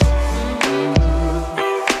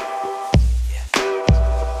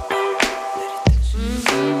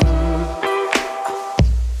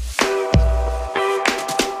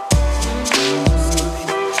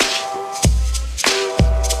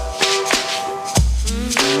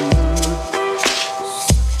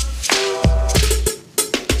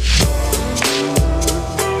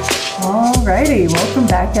Hey, welcome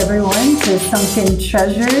back everyone to Sunken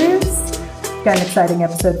Treasures. Got an exciting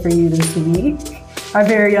episode for you this week. Our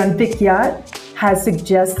very own Vikyat has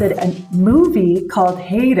suggested a movie called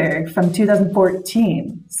Haider from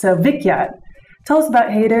 2014. So Vikyat, tell us about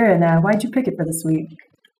Haider and why'd you pick it for this week?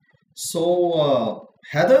 So,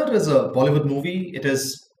 Haider is a Bollywood movie. It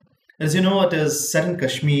is, as you know, it is set in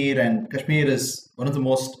Kashmir, and Kashmir is one of the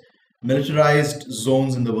most militarized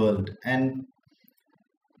zones in the world, and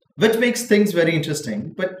which makes things very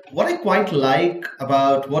interesting. But what I quite like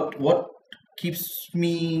about what keeps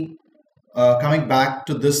me coming back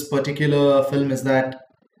to this particular film is that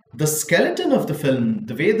the skeleton of the film,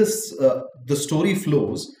 the way the story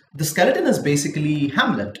flows, the skeleton is basically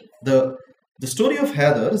Hamlet. The story of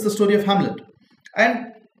Haider is the story of Hamlet,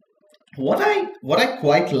 and what I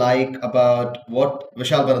quite like about what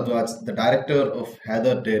Vishal Bharadwaj, the director of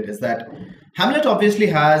Haider, did is that Hamlet obviously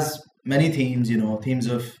has many themes, themes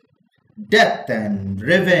of death and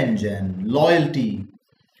revenge and loyalty.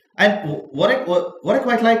 And what I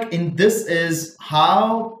quite like in this is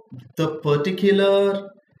how the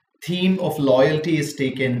particular theme of loyalty is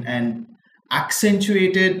taken and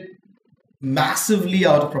accentuated massively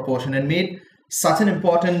out of proportion and made such an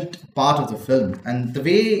important part of the film. And the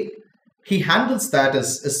way he handles that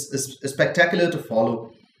is spectacular to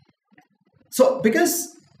follow. So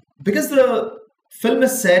because the film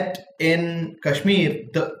is set in Kashmir,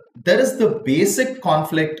 there is the basic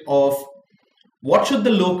conflict of what should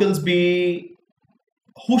the locals be,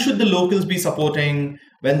 who should the locals be supporting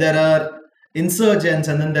when there are insurgents,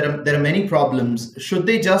 and then there are many problems. Should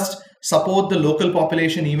they just support the local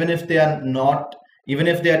population even if they are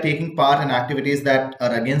taking part in activities that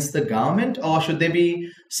are against the government, or should they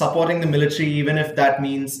be supporting the military even if that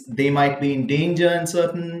means they might be in danger in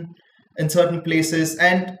certain places?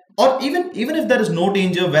 And or even if there is no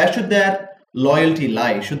danger, where should their loyalty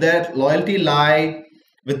lie? Should their loyalty lie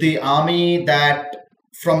with the army that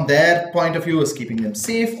from their point of view is keeping them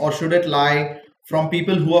safe, or should it lie from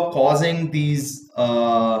people who are causing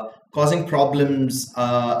problems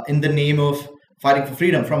in the name of fighting for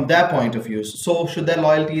freedom from their point of view? So should their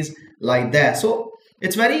loyalties lie there? So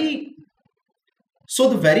the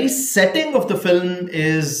very setting of the film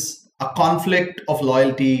is a conflict of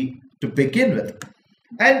loyalty to begin with,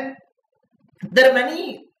 and there are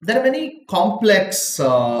many complex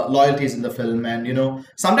loyalties in the film, and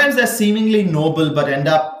sometimes they're seemingly noble but end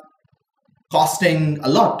up costing a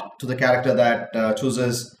lot to the character that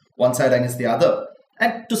chooses one side against the other.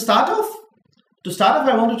 And to start off,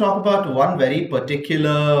 I want to talk about one very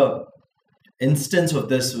particular instance of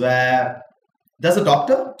this where there's a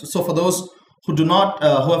doctor. So for those who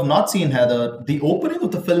have not seen Haider, the opening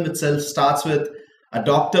of the film itself starts with a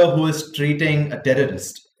doctor who is treating a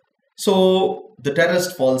terrorist. So the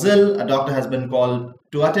terrorist falls ill. A doctor has been called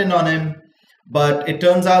to attend on him, but it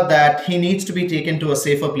turns out that he needs to be taken to a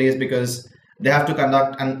safer place because they have to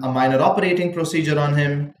conduct a minor operating procedure on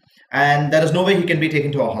him. And there is no way he can be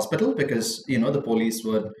taken to a hospital because, the police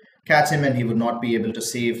would catch him and he would not be able to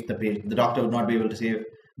save the doctor would not be able to save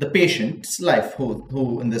the patient's life,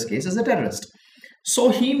 who in this case is a terrorist. So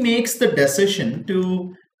he makes the decision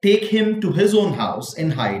to take him to his own house in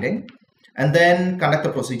hiding and then conduct the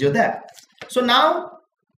procedure there. So now,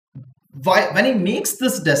 when he makes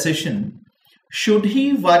this decision, should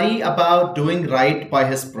he worry about doing right by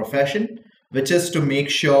his profession, which is to make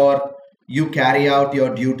sure you carry out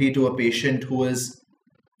your duty to a patient who is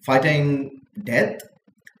fighting death?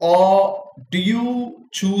 Or do you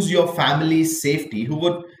choose your family's safety, who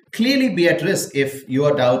would clearly be at risk if you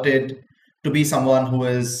are doubted to be someone who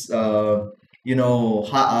is,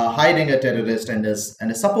 hiding a terrorist and is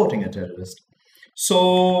supporting a terrorist?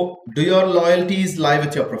 So do your loyalties lie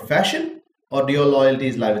with your profession, or do your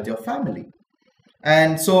loyalties lie with your family?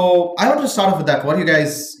 And so I want to start off with that. What do you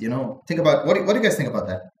guys, think about? What do you guys think about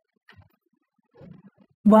that?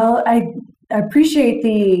 Well, I appreciate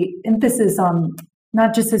the emphasis on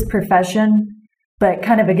not just his profession, but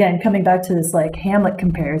kind of, again, coming back to this like Hamlet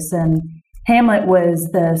comparison. Hamlet was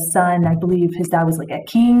the son, I believe his dad was like a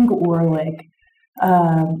king or like,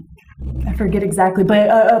 I forget exactly, but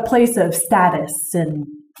a place of status and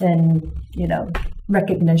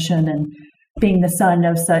recognition, and being the son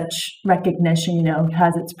of such recognition,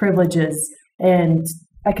 has its privileges. And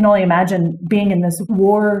I can only imagine being in this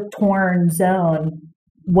war-torn zone,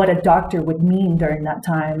 what a doctor would mean during that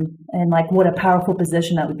time, and like what a powerful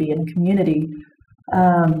position that would be in the community.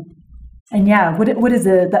 And yeah, what is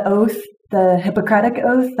the oath, the Hippocratic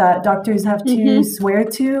oath that doctors have to swear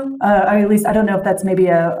to? Or at least I don't know if that's maybe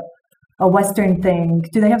a Western thing.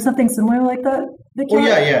 Do they have something similar like that? Oh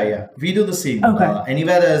yeah. We do the same. Okay.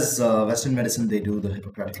 Anywhere there's Western medicine, they do the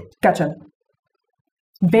Hippocratic oath. Gotcha.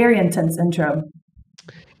 Very intense intro.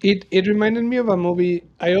 It reminded me of a movie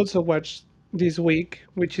I also watched this week,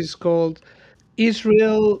 which is called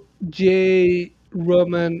Israel J.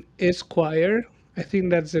 Roman Esquire. I think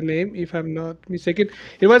that's the name, if I'm not mistaken.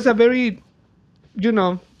 It was a very,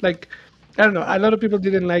 like, I don't know, a lot of people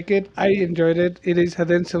didn't like it. I enjoyed it. It is a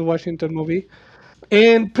Denzel Washington movie.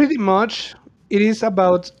 And pretty much it is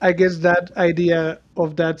about, I guess, that idea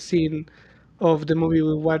of that scene of the movie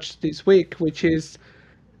we watched this week, which is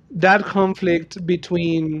that conflict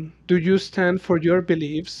between, do you stand for your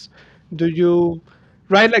beliefs, do you,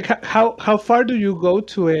 right, like how far do you go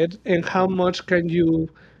to it, and how much can you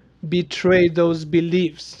betray those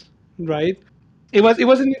beliefs, right? It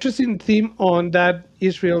was an interesting theme on that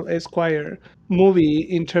Israel Esquire movie,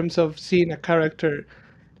 in terms of seeing a character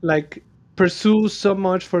like pursue so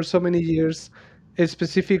much for so many years a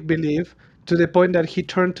specific belief, to the point that he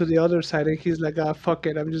turned to the other side and he's like, ah, fuck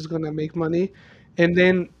it, I'm just gonna make money. And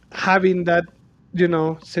then having that,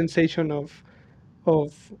 sensation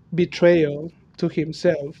of betrayal to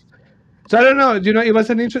himself. So I don't know, it was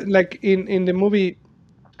an interesting, like in the movie.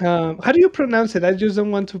 How do you pronounce it? I just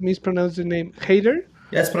don't want to mispronounce the name. Haider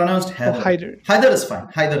Yeah, it's pronounced or Heather. Haider? Haider is fine.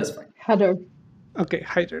 Haider is fine. Heather. Okay,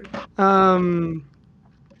 Haider.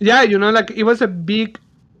 Yeah, like it was a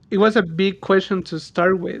big question to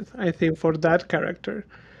start with, I think, for that character,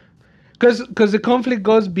 because the conflict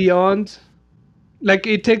goes beyond, like,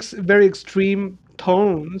 it takes very extreme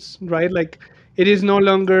tones, right? Like, it is no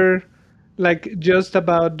longer like just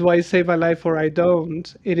about, do I save a life or I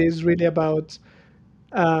don't. It is really about,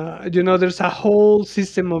 there's a whole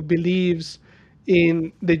system of beliefs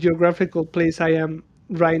in the geographical place I am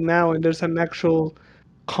right now, and there's an actual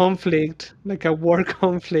conflict, like a war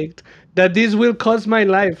conflict, that this will cost my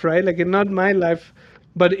life, right? Like, not my life,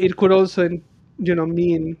 but it could also,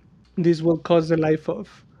 mean this will cost the life of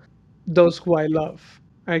those who I love,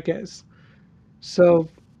 I guess. So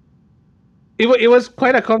it was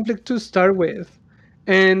quite a conflict to start with.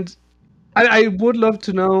 And I would love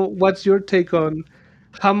to know what's your take on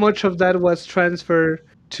how much of that was transferred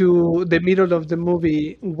to the middle of the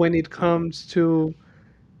movie, when it comes to,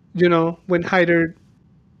 when Haider,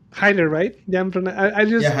 right? Yeah, I Yeah,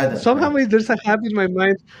 just Haider. somehow there's a habit in my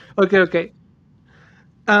mind. Okay, okay.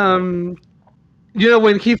 Um,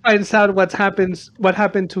 when he finds out what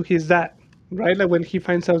happened to his dad, right? Like, when he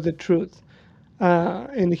finds out the truth,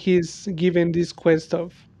 and he's given this quest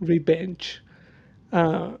of revenge.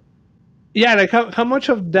 Uh, yeah, like how much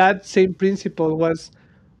of that same principle was,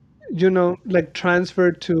 like,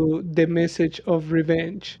 transferred to the message of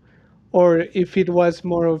revenge, or if it was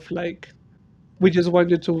more of like, we just want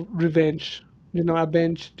you to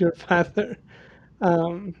avenge your father.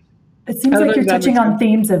 Um, It I seems don't know like you're if that touching makes on sense.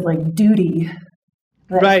 themes of like duty,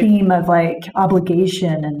 that Right, theme of like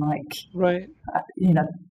obligation and like, right. you know,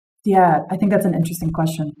 yeah, I think that's an interesting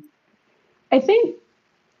question. I think,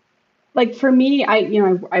 like for me,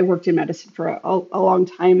 I worked in medicine for a long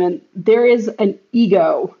time, and there is an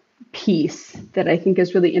ego piece that I think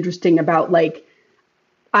is really interesting about, like,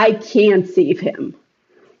 I can save him.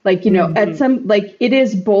 Like, at Hmm. some, like, it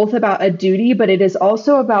is both about a duty, but it is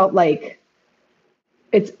also about, like,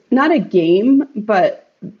 it's not a game,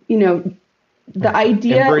 but, the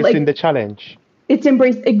idea, Embracing like, the challenge. it's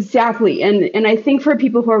embraced exactly. And I think for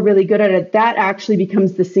people who are really good at it, that actually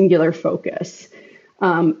becomes the singular focus.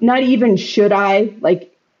 Not even should I, like,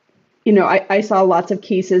 I saw lots of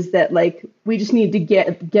cases that, like, we just need to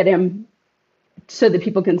get him so that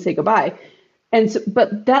people can say goodbye. And so,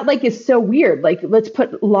 but that, like, is so weird. Like, let's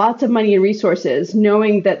put lots of money and resources,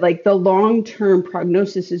 knowing that, like, the long-term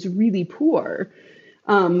prognosis is really poor.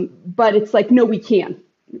 But it's like, no, we can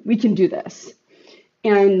do this.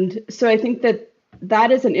 And so I think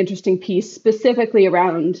that is an interesting piece, specifically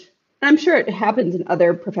around, I'm sure it happens in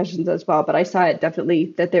other professions as well, but I saw it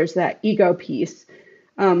definitely, that there's that ego piece.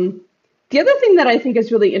 The other thing that I think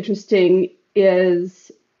is really interesting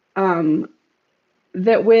is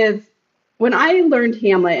that when I learned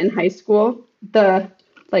Hamlet in high school, the,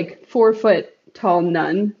 like, 4-foot tall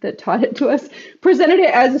nun that taught it to us presented it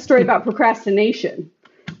as a story about procrastination.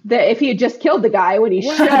 That if he had just killed the guy when he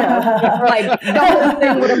should have, like, the whole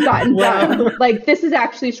thing would have gotten done. Like, this is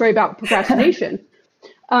actually a story about procrastination.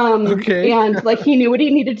 Okay. And, like, he knew what he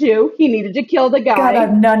needed to do. He needed to kill the guy. God,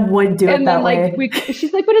 a nun would do it And that then, like, way.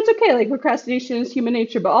 she's like, but it's okay. Like, procrastination is human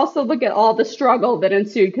nature. But also look at all the struggle that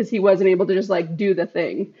ensued because he wasn't able to just, like, do the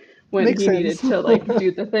thing when Makes he needed sense. to, like,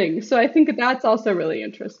 do the thing. So I think that's also really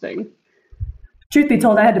interesting. Truth be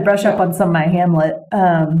told, I had to brush up Yeah. on some of my Hamlet,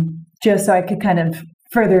 just so I could kind of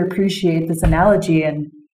further appreciate this analogy.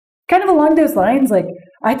 And kind of along those lines, like,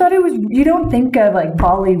 I thought it was, you don't think of like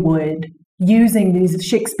Bollywood, using these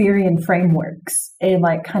Shakespearean frameworks and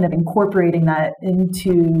like kind of incorporating that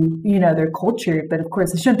into, their culture. But of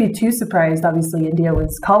course, I shouldn't be too surprised. Obviously, India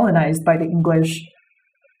was colonized by the English.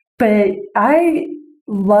 But I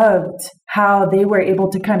loved how they were able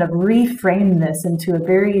to kind of reframe this into a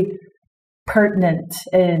very pertinent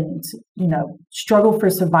and, struggle for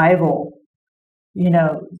survival,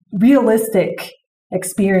 realistic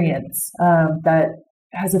experience that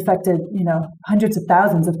has affected, hundreds of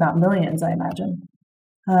thousands, if not millions, I imagine.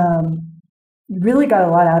 Really got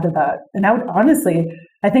a lot out of that. And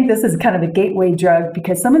I think this is kind of a gateway drug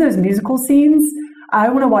because some of those musical scenes, I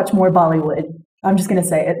want to watch more Bollywood. I'm just going to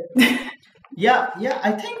say it. Yeah,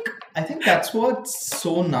 I think that's what's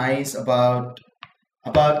so nice about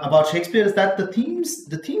Shakespeare is that the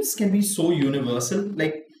themes can be so universal.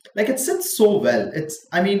 Like it sits so well.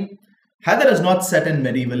 Heather is not set in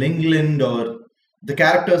medieval England, or the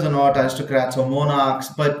characters are not aristocrats or monarchs,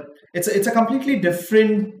 but it's a completely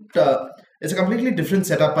different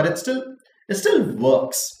setup, but it still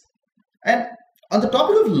works. And on the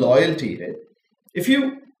topic of loyalty, right? If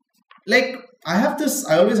you like, I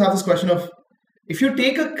always have this question of, if you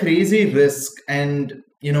take a crazy risk and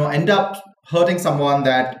end up hurting someone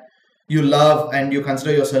that you love and you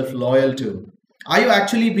consider yourself loyal to, are you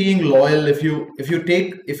actually being loyal if you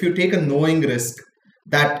take a knowing risk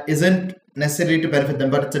that isn't necessarily to benefit them,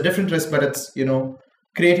 but it's a different risk, but it's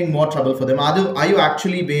creating more trouble for them? Are you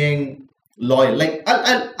actually being loyal? Like,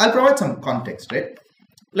 I'll provide some context, right?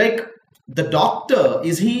 Like, the doctor,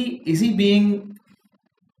 is he being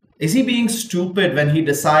stupid when he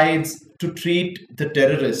decides to treat the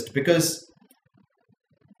terrorist because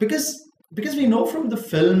we know from the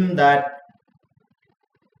film that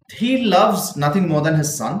he loves nothing more than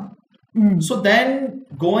his son. So then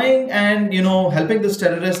going and helping this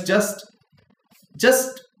terrorist,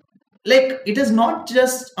 just like, it is not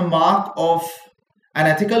just a mark of an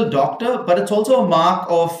ethical doctor, but it's also a mark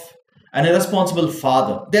of an irresponsible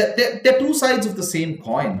father. They're two sides of the same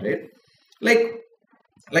coin, right? Like,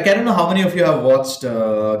 I don't know how many of you have watched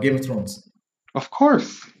Game of Thrones. Of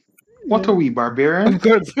course. What are we, barbarians? Of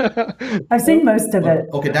course. I've seen most of it.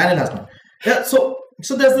 Okay, Daniel has not. Yeah, so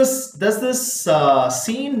there's this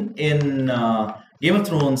scene in Game of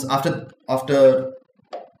Thrones after.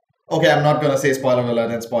 Okay, I'm not gonna say spoiler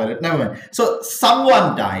alert and spoil it. Never mind. So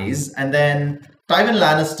someone dies, and then Tywin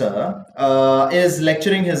Lannister is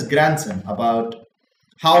lecturing his grandson about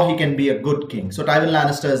how he can be a good king. So Tywin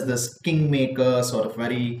Lannister is this kingmaker, sort of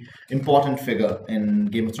very important figure in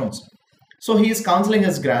Game of Thrones. So he is counseling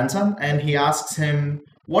his grandson, and he asks him,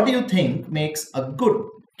 "What do you think makes a good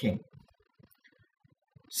king?"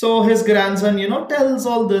 So his grandson, tells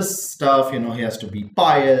all this stuff. He has to be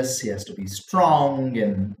pious, he has to be strong,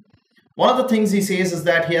 and one of the things he says is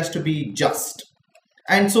that he has to be just.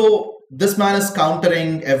 And so this man is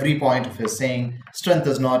countering every point of his, saying strength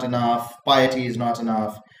is not enough, piety is not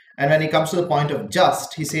enough. And when he comes to the point of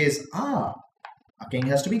just, he says, a king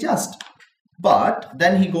has to be just. But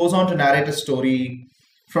then he goes on to narrate a story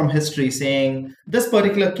from history saying this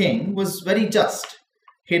particular king was very just.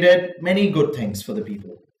 He did many good things for the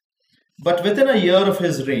people. But within a year of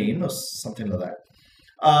his reign, or something like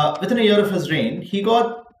that, within a year of his reign, he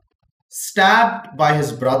got stabbed by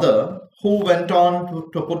his brother, who went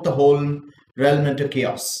on to put the whole realm into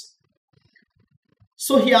chaos.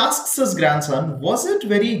 So he asks his grandson, was it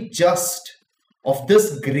very just of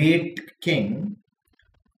this great king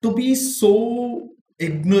to be so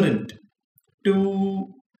ignorant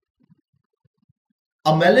to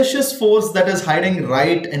a malicious force that is hiding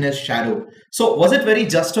right in his shadow? So was it very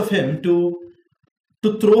just of him to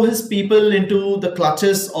throw his people into the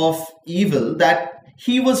clutches of evil that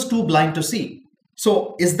he was too blind to see?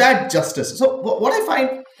 So is that justice? So what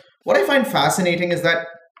I find fascinating is that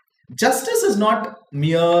justice is not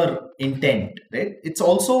mere intent, right? It's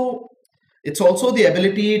also the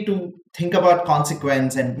ability to think about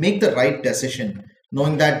consequence and make the right decision,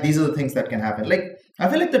 knowing that these are the things that can happen. Like, I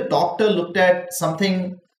feel like the doctor looked at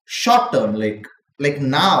something short term, like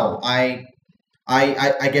now I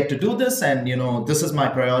get to do this, and this is my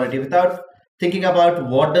priority, without thinking about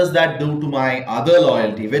what does that do to my other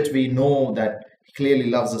loyalty, which we know that he clearly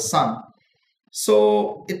loves his son.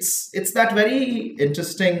 So it's that very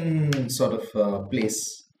interesting sort of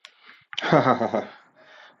place.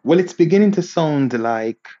 Well, it's beginning to sound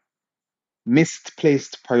like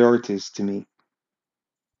misplaced priorities to me.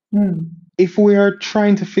 If we are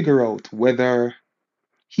trying to figure out whether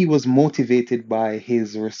he was motivated by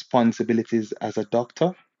his responsibilities as a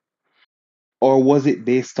doctor, or was it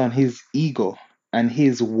based on his ego and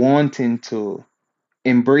his wanting to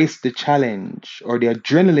embrace the challenge or the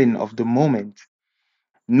adrenaline of the moment,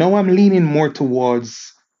 Now I'm leaning more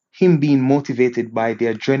towards him being motivated by the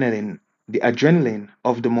adrenaline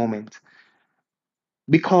of the moment,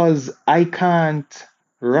 because I can't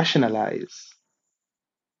rationalize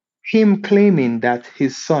him claiming that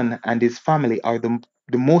his son and his family are the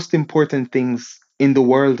most important things in the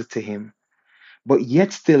world to him, but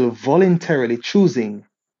yet still voluntarily choosing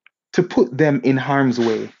to put them in harm's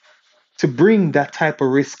way, to bring that type of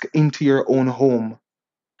risk into your own home.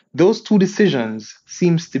 Those two decisions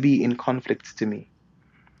seems to be in conflict to me.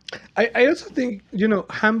 I also think,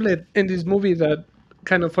 Hamlet in this movie that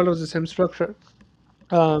kind of follows the same structure.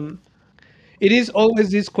 Um, it is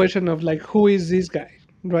always this question of like, who is this guy,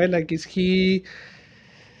 right? Like, is he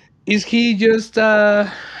just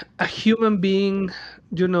a human being,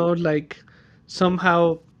 like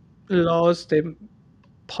somehow lost and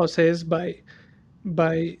possessed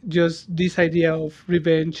by just this idea of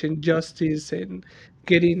revenge and justice and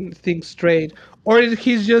getting things straight, or is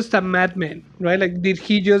he's just a madman, right? Like, did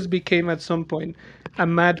he just became at some point a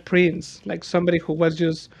mad prince, like somebody who was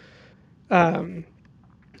just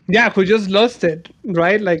yeah, who just lost it,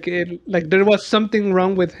 right? Like there was something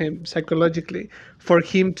wrong with him psychologically for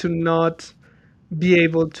him to not be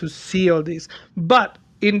able to see all this. But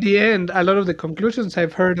in the end, a lot of the conclusions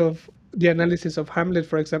I've heard of the analysis of Hamlet,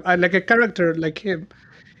 for example, like a character like him,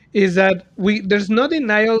 is that there's no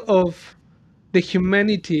denial of the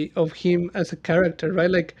humanity of him as a character, right?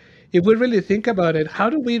 Like, if we really think about it, how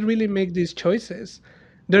do we really make these choices?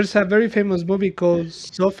 There's a very famous movie called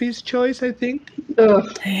Sophie's Choice, I think, Ugh.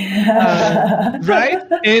 right?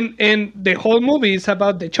 And the whole movie is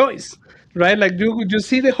about the choice, right? Like, you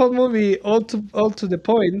see the whole movie all to the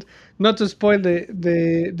point, not to spoil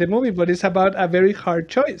the movie, but it's about a very hard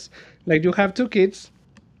choice. Like, you have two kids,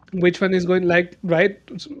 which one is going, like, right?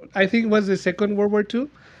 I think it was the Second World War II,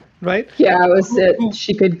 right? Yeah, it was Who- it. who-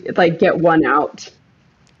 She could like get one out.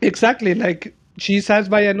 Exactly, like she says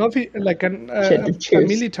by like She had to a choose.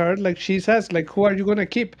 military, like she says, like, who are you gonna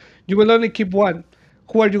keep? You will only keep one.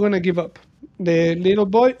 Who are you gonna give up? The little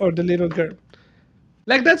boy or the little girl?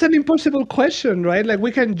 Like, that's an impossible question, right? Like,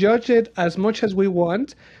 we can judge it as much as we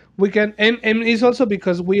want. We can, and it's also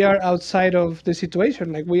because we are outside of the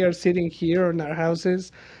situation. Like, we are sitting here in our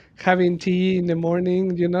houses, having tea in the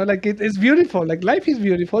morning. Like, it's beautiful. Like, life is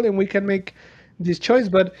beautiful, and we can make this choice.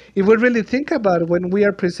 But if we really think about it, when we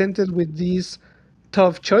are presented with these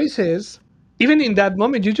tough choices, even in that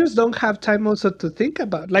moment, you just don't have time also to think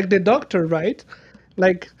about. Like the doctor, right?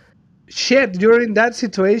 Like, shit, you're in that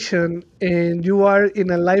situation and you are in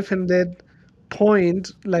a life and death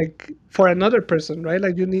point, like, for another person, right?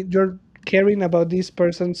 Like, you're caring about this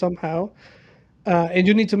person somehow, and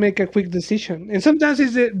you need to make a quick decision, and sometimes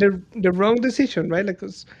it's the wrong decision, right? Like,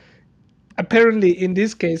 'cause apparently in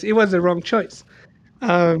this case it was the wrong choice.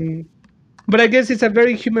 But I guess it's a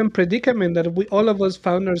very human predicament that we all of us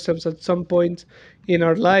found ourselves at some point in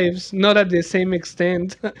our lives, not at the same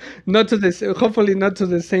extent, not to this, hopefully not to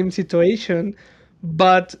the same situation,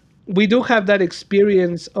 but we do have that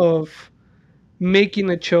experience of making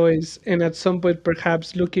a choice, and at some point,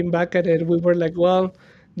 perhaps looking back at it, we were like, well,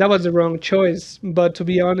 that was the wrong choice. But to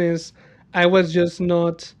be honest, I was just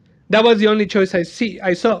not. That was the only choice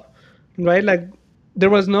I saw, right? Like, there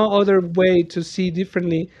was no other way to see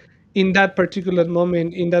differently in that particular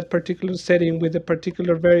moment, in that particular setting, with the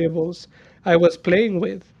particular variables I was playing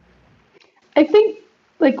with. I think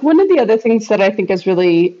like one of the other things that I think is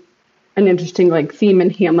really an interesting like theme in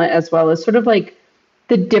Hamlet as well is sort of like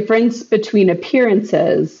the difference between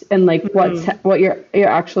appearances and like what your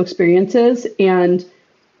actual experience is. And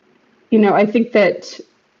I think that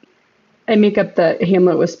I make up the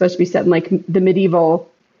Hamlet was supposed to be set in like the medieval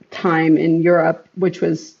time in Europe, which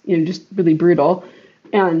was just really brutal.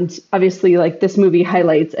 And obviously, like this movie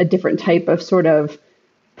highlights a different type of sort of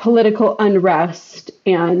political unrest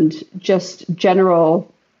and just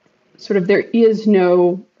general sort of there is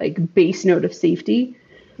no like base note of safety.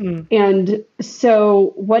 And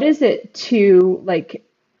so what is it to like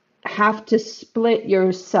have to split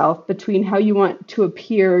yourself between how you want to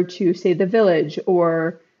appear to say the village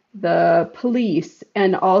or the police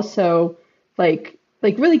and also like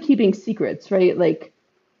really keeping secrets, right? Like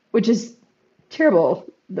which is terrible.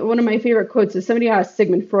 One of my favorite quotes is somebody asked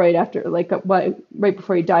Sigmund Freud after right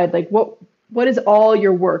before he died, like what is all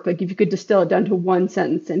your work? Like if you could distill it down to one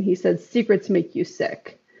sentence, and he said, secrets make you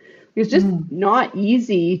sick. It's just not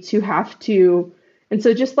easy to have to. And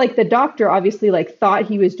so just like the doctor obviously like thought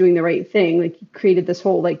he was doing the right thing, like he created this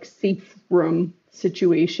whole like safe room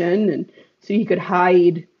situation and so he could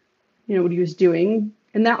hide, what he was doing.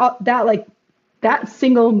 And that like that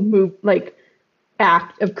single move, like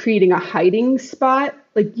act of creating a hiding spot,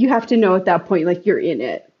 like you have to know at that point, like you're in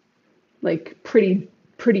it, like pretty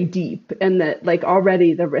deep, and that like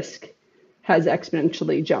already the risk has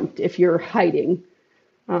exponentially jumped if you're hiding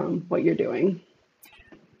what you're doing.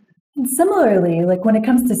 And similarly, like when it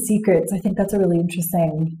comes to secrets, I think that's a really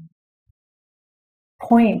interesting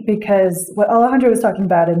point, because what Alejandro was talking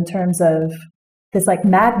about in terms of this like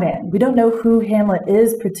madman, we don't know who Hamlet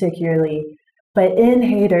is particularly, but in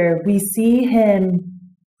Haider, we see him,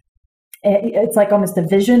 it's like almost a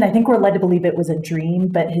vision. I think we're led to believe it was a dream,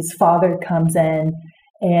 but his father comes in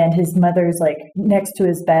and his mother's like next to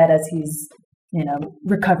his bed as he's,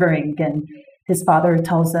 recovering, and his father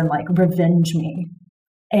tells him like, revenge me.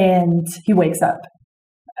 And he wakes up.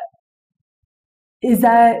 Is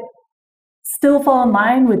that still fall in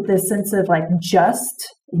line with this sense of like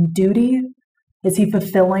just duty? Is he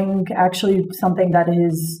fulfilling actually something that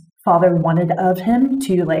his father wanted of him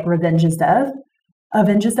to like avenge his death, I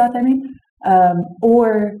mean?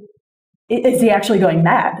 Or is he actually going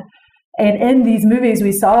mad? And in these movies,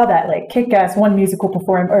 we saw that like kick-ass one musical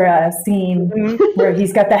scene where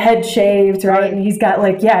he's got the head shaved, right? And he's got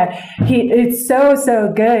like, it's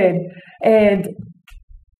so good. And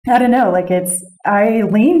I don't know, like I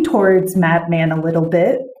lean towards Madman a little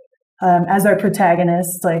bit as our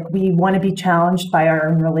protagonist. Like we want to be challenged by our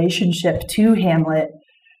own relationship to Hamlet,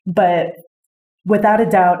 but without a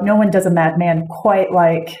doubt, no one does a madman quite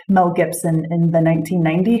like Mel Gibson in the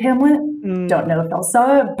 1990 Hamlet. Don't know if y'all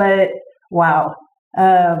saw it, but wow,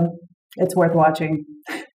 it's worth watching.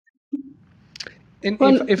 And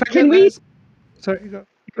well, if I can we? Sorry, go.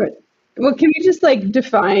 Good. Well, can we just like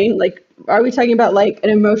define, like, are we talking about like an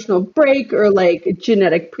emotional break or like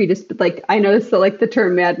genetic predisposition? Like, I noticed that like the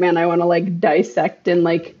term madman, I want to like dissect and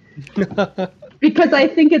like, because I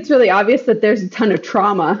think it's really obvious that there's a ton of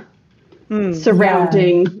trauma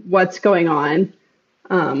surrounding what's going on.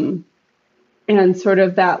 And sort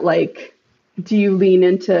of that, like, do you lean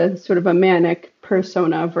into sort of a manic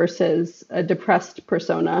persona versus a depressed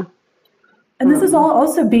persona? And this is all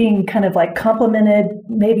also being kind of like complemented,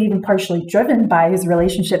 maybe even partially driven by his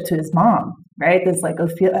relationship to his mom, right? This like,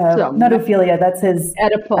 not Ophelia, that's his,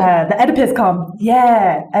 the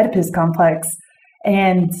Oedipus complex.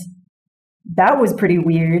 And that was pretty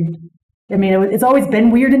weird. I mean, it's always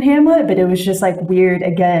been weird in Hamlet, but it was just like weird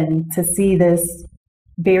again to see this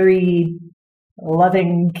very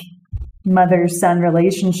loving mother-son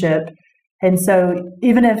relationship. And so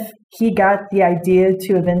even if he got the idea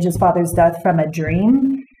to avenge his father's death from a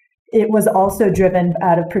dream, it was also driven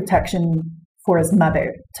out of protection for his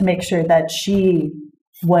mother, to make sure that she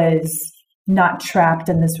was not trapped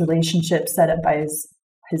in this relationship set up by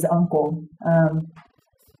his uncle.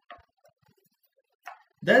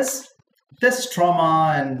 There's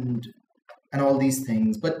trauma and all these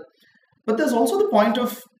things, but there's also the point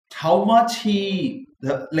of how much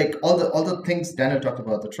like all the things Daniel talked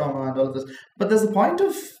about, the trauma and all of this, but there's the point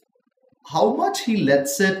of how much he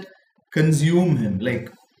lets it consume him.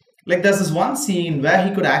 Like there's this one scene where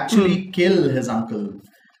he could actually kill his uncle,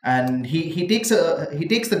 and he takes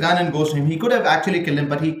the gun and goes to him. He could have actually killed him,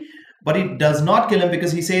 but he does not kill him,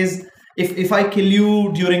 because he says, if I kill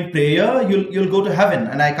you during prayer, you'll go to heaven,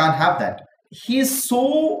 and I can't have that. He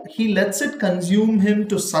lets it consume him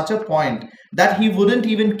to such a point that he wouldn't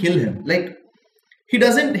even kill him. Like he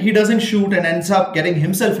doesn't shoot and ends up getting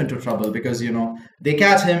himself into trouble, because they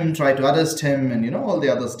catch him, try to arrest him, and all the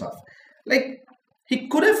other stuff. Like he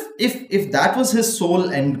could have, if that was his sole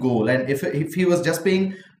end goal, and if he was just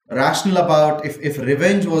being rational about if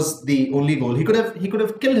revenge was the only goal, he could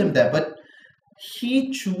have killed him there. But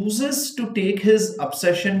he chooses to take his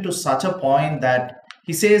obsession to such a point that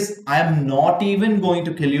he says, I am not even going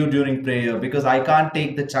to kill you during prayer, because I can't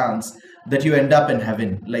take the chance that you end up in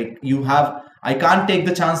heaven. Like I can't take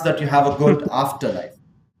the chance that you have a good afterlife.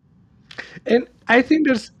 And I think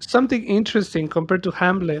there's something interesting compared to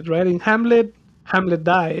Hamlet, right? In Hamlet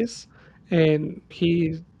dies and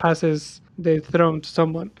he passes the throne to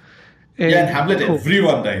someone. And in Hamlet,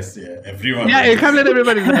 everyone dies. Yeah, everyone. Yeah, dies. In Hamlet,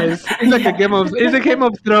 everybody dies. It's like a Game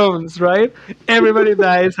of Thrones, right? Everybody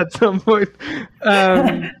dies at some point.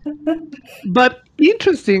 But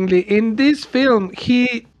interestingly, in this film,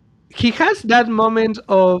 he has that moment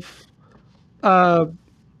of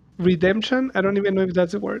redemption. I don't even know if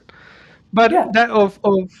that's a word, but it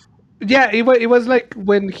was like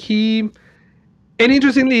when he. And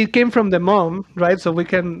interestingly, it came from the mom, right? So we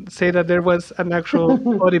can say that there was an actual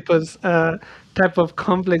Oedipus type of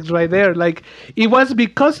complex right there. Like it was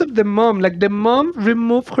because of the mom. Like the mom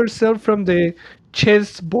removed herself from the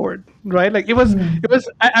chessboard, right? Like it was.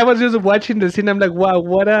 I was just watching the scene. I'm like, wow,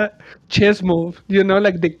 what a chess move!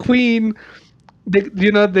 Like the queen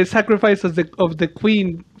the sacrifice of the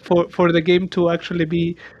queen for the game to actually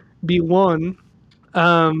be won.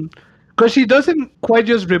 Because she doesn't quite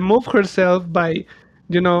just remove herself by,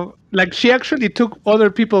 like she actually took other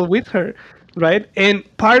people with her, right? And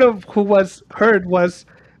part of who was hurt was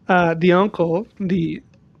the uncle,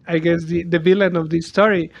 I guess the villain of this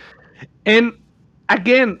story. And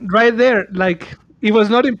again, right there, like it was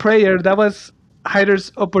not in prayer. That was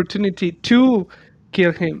Haider's opportunity to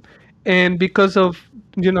kill him, and because of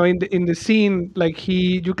in the scene, like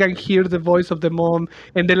you can hear the voice of the mom,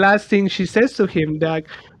 and the last thing she says to him, that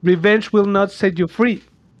revenge will not set you free,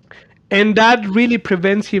 and that really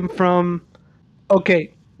prevents him from,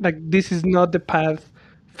 okay, like this is not the path,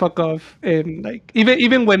 fuck off. And like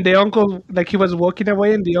even when the uncle, like he was walking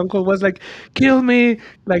away and the uncle was like, kill me,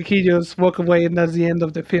 like he just walked away, and that's the end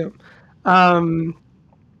of the film. um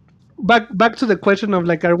back to the question of,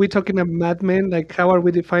 like, are we talking about Mad Men? Like, how are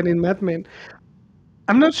we defining Mad Men?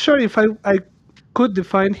 I'm not sure if I could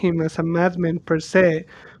define him as a madman per se,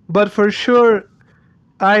 but for sure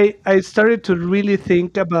I started to really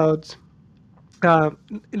think about, uh,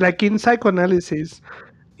 like in psychoanalysis,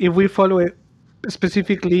 if we follow it,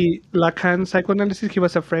 specifically Lacan psychoanalysis, he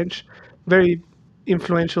was a French, very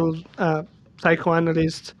influential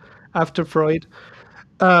psychoanalyst after Freud.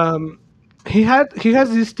 Um, he has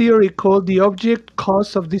this theory called the object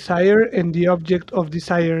cause of desire and the object of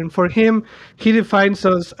desire, and for him, he defines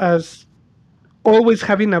us as always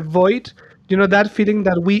having a void, that feeling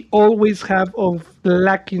that we always have of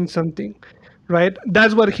lacking something, right?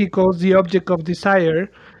 That's what he calls the object of desire.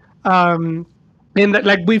 um and that,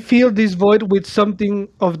 like, we feel this void with something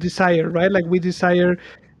of desire, right? Like we desire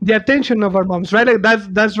the attention of our moms, right? Like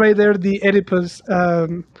that's right there, the Oedipus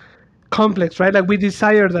complex, right? Like we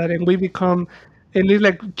desire that, and we become, and it's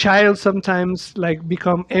like child sometimes like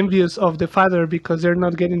become envious of the father because they're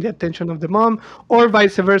not getting the attention of the mom, or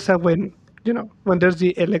vice versa when when there's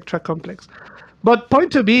the Electra complex. But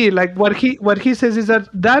point to be, like, what he says is that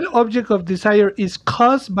that object of desire is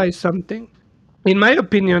caused by something. In my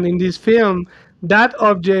opinion, in this film, that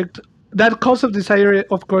object, that cause of desire,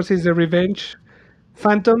 of course, is the revenge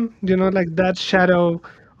phantom, like that shadow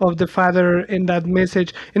of the father and that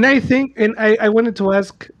message. And I think, and I wanted to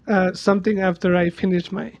ask something after I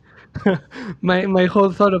finished my my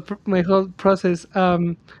whole thought of my whole process.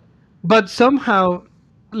 But somehow,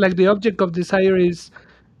 like, the object of desire is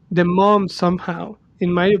the mom somehow,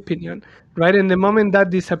 in my opinion, right? And the moment that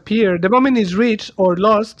disappear, the moment is reached or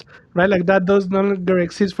lost, right? Like that does no longer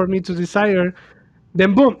exist for me to desire,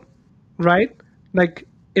 then boom, right? Like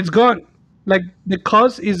it's gone. Like the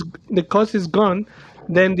cause is gone,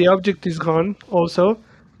 then the object is gone also,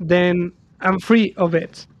 then I'm free of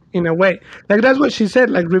it in a way. Like that's what she said.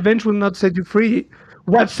 Like revenge will not set you free.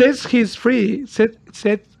 What sets he's free,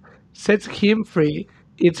 sets him free.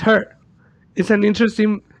 It's her. It's an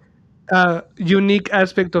interesting, unique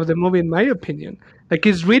aspect of the movie, in my opinion. Like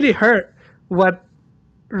it's really her what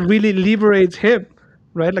really liberates him,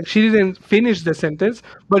 right? Like she didn't finish the sentence,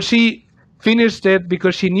 but she finished it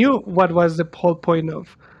because she knew what was the whole point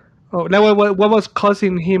of. Oh, now what was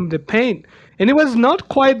causing him the pain, and it was not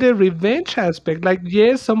quite the revenge aspect. Like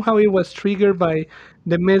yes, somehow it was triggered by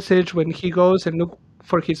the message when he goes and look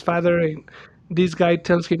for his father, and this guy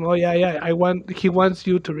tells him, "Oh yeah, yeah, he wants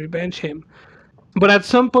you to revenge him." But at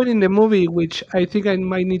some point in the movie, which I think I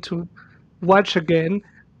might need to watch again,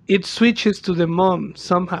 it switches to the mom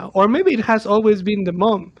somehow, or maybe it has always been the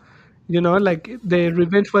mom. Like the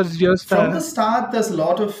revenge was just From the start, there's a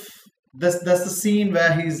lot of there's the scene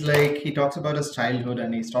where he's like he talks about his childhood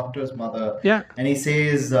and he's talking to his mother, yeah. and he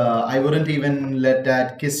says, "I wouldn't even let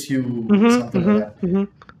dad kiss you," something like that.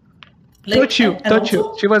 Like, Touch you, and touch you.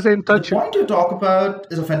 also, She was saying the touch you. point you talk about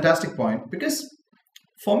is a fantastic point because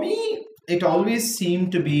for me, it always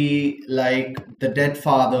seemed to be like the dead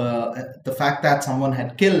father, the fact that someone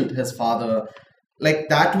had killed his father, like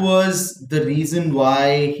that was the reason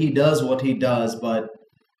why he does what he does. But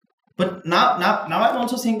now I'm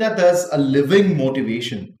also seeing that there's a living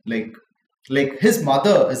motivation, like his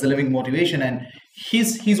mother is the living motivation, and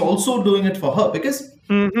he's also doing it for her because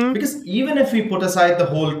even if we put aside the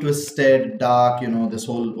whole twisted, dark, this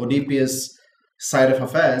whole Oedipus side of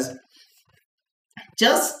affairs,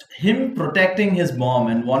 just him protecting his mom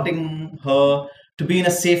and wanting her to be in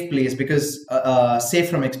a safe place because safe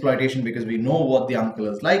from exploitation because we know what the uncle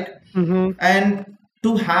is like, and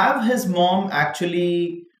to have his mom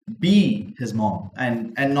actually be his mom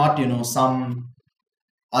and not some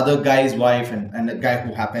other guy's wife and a guy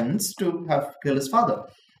who happens to have killed his father.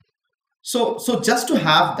 So just to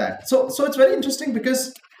have that, so it's very interesting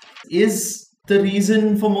because is the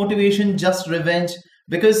reason for motivation just revenge?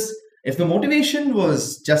 Because if the motivation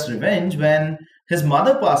was just revenge, when his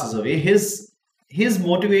mother passes away, his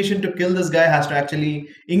motivation to kill this guy has to actually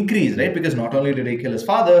increase, right? Because not only did he kill his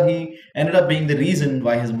father, he ended up being the reason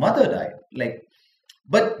why his mother died. Like,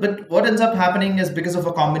 but what ends up happening is because of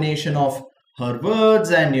a combination of her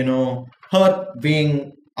words and her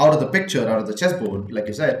being out of the picture, out of the chessboard, like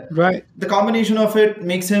you said, Right. the combination of it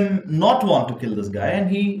makes him not want to kill this guy, and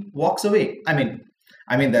he walks away. I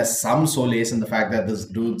mean, there's some solace in the fact that this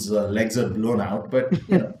dude's legs are blown out, but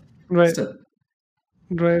Right. still.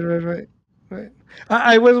 Right.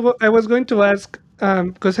 I was going to ask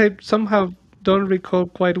because I somehow don't recall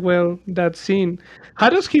quite well that scene. How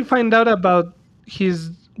does he find out about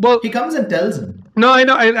his? Well, He comes and tells him. no, I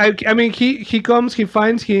know. I mean, he comes, he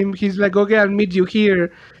finds him. He's like, okay, I'll meet you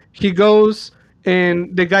here. He goes,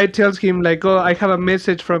 and the guy tells him like, oh, I have a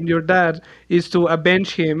message from your dad, is to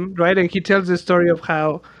avenge him, right? And he tells the story of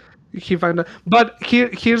how he found out. But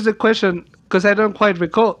here's the question, because I don't quite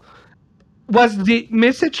recall. Was the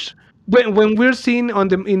message when we're seeing on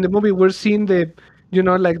the in the movie, we're seeing the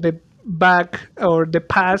like the back or the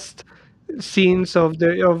past scenes of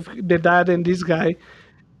the dad and this guy.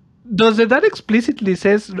 Does the dad explicitly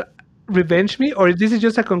says revenge me, or this is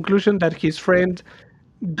just a conclusion that his friend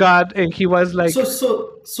got and he was like, So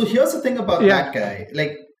here's the thing about Yeah. that guy.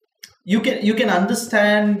 Like, you can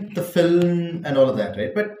understand the film and all of that,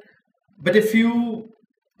 right? But if you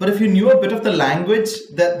knew a bit of the language,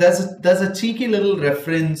 that there's a cheeky little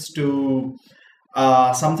reference to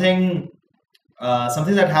something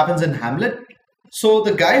that happens in Hamlet. So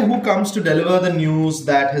the guy who comes to deliver the news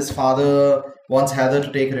that his father wants Haider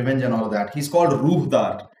to take revenge and all of that, he's called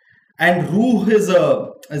Ruhdar, and Ruh is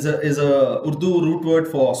a Urdu root word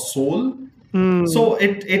for soul. So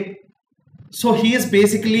so he is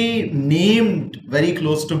basically named very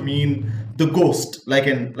close to mean the ghost, like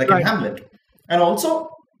in Right. Hamlet. And also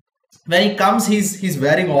when he comes, he's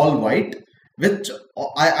wearing all white, which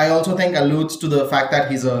I also think alludes to the fact that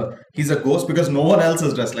he's a ghost, because no one else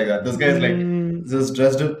is dressed like that. This guy is like just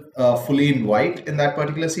dressed fully in white in that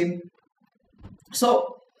particular scene.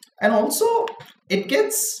 So, and also it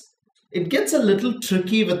gets a little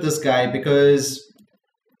tricky with this guy, because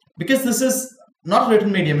this is not a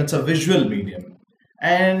written medium, it's a visual medium.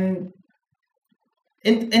 And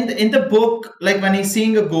in the book, like when he's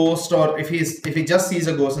seeing a ghost, or if he just sees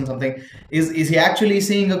a ghost in something, is he actually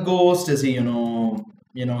seeing a ghost? Is he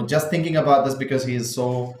just thinking about this because he is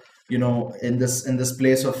so in this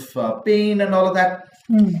place of pain and all of that?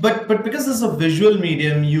 But because this is a visual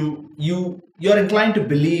medium, you're inclined to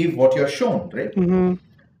believe what you're shown, right?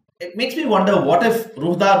 It makes me wonder, what if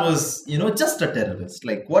Ruhdar was just a terrorist?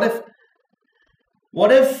 Like, what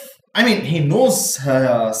if I mean, he knows,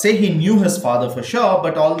 say he knew his father for sure,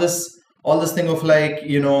 but all this thing of like,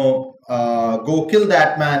 go kill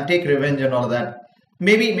that man, take revenge and all of that.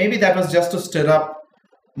 Maybe that was just to stir up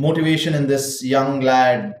motivation in this young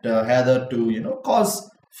lad, Haider, to, cause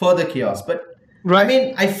further chaos. But Right. I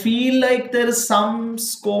mean, I feel like there is some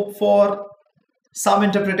scope for some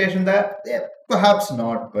interpretation there. Yeah, perhaps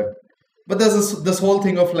not, but there's this whole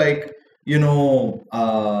thing of like,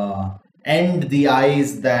 end the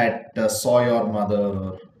eyes that saw your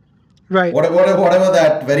mother. Right. Whatever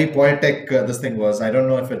that very poetic this thing was. I don't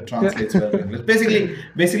know if it translates well in English.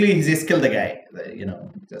 Basically, he just killed the guy.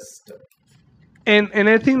 Just. And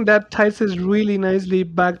I think that ties us really nicely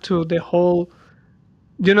back to the whole,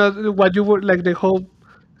 what you were like, the whole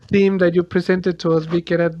theme that you presented to us,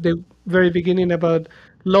 Vicky, at the very beginning about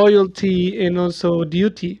loyalty and also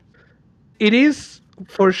duty. It is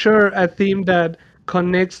for sure a theme that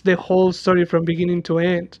connects the whole story from beginning to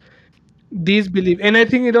end. This belief, and I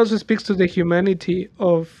think it also speaks to the humanity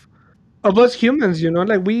of us humans.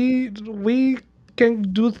 Like we can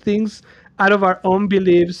do things out of our own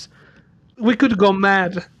beliefs. We could go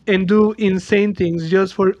mad and do insane things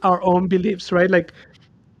just for our own beliefs, right? Like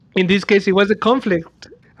in this case, it was a conflict.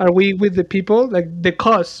 Are we with the people, like the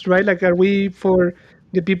cause, right? Like, are we for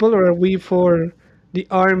the people or are we for the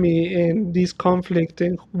army and this conflict,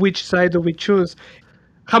 and which side do we choose?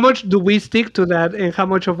 How much do we stick to that, and how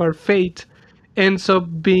much of our fate ends up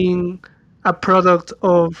being a product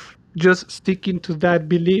of just sticking to that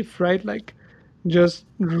belief, right? Like just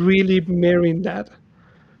really marrying that.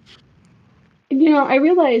 I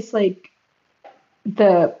realize like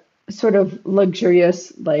the sort of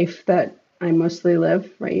luxurious life that I mostly live,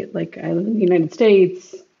 right? Like I live in the United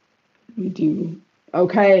States, we do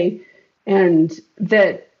okay. And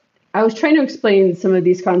that I was trying to explain some of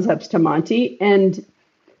these concepts to Monty, and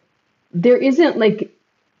there isn't like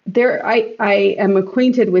I am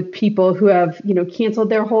acquainted with people who have, canceled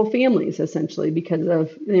their whole families essentially because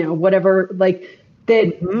of, whatever, like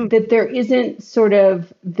that there isn't sort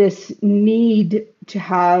of this need to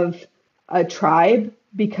have a tribe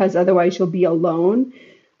because otherwise you'll be alone.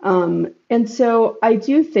 And so I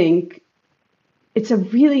do think it's a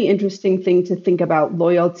really interesting thing to think about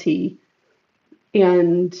loyalty.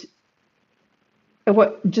 And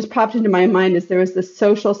what just popped into my mind is there was this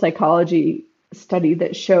social psychology study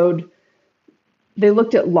that showed they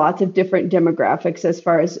looked at lots of different demographics as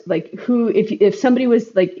far as like who, if somebody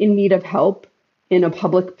was like in need of help in a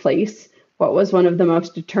public place, what was one of the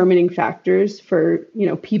most determining factors for,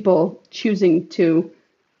 people choosing to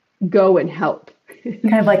go and help?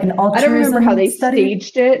 Kind of like an altruism I don't remember how they study?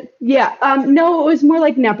 staged it. Yeah. No, it was more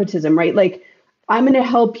like nepotism, right? Like, I'm going to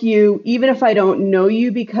help you even if I don't know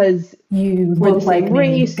you because You we're the look like same me.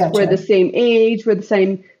 race, we're the Gotcha. same age, we're the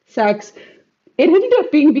same sex. It ended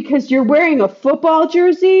up being because you're wearing a football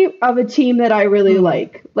jersey of a team that I really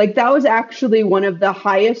like. Like that was actually one of the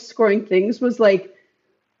highest scoring things was like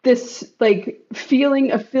this like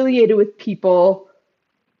feeling affiliated with people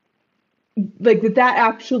like that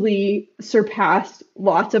actually surpassed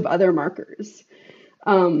lots of other markers.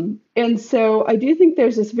 And so I do think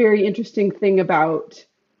there's this very interesting thing about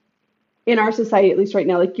in our society, at least right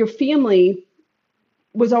now, like your family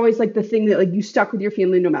was always like the thing that like you stuck with your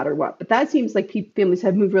family no matter what. But that seems like families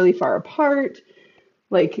have moved really far apart.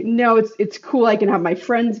 Like, no, it's cool. I can have my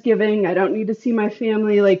Friendsgiving. I don't need to see my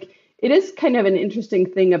family. Like, it is kind of an interesting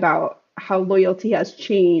thing about how loyalty has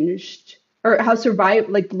changed or how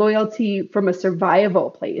loyalty from a survival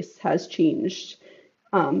place has changed,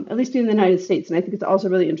 at least in the United States. And I think it's also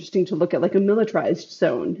really interesting to look at like a militarized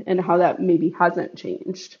zone and how that maybe hasn't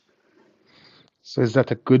changed. So is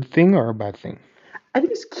that a good thing or a bad thing? I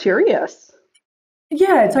think it's curious.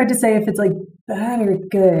 Yeah, it's hard to say if it's like bad or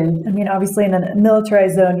good. I mean, obviously in a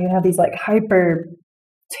militarized zone, you have these like hyper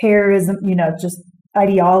terrorism, just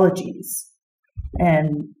ideologies.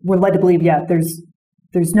 And we're led to believe, yeah,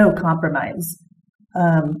 there's no compromise.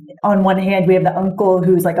 On one hand, we have the uncle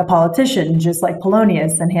who's like a politician, just like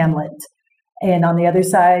Polonius and Hamlet. And on the other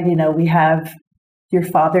side, we have your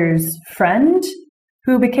father's friend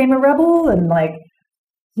who became a rebel. And like,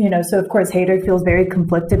 so of course, Haider feels very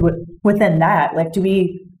conflicted within that. Like, do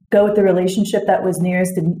we go with the relationship that was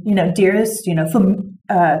nearest and, dearest,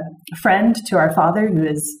 friend to our father who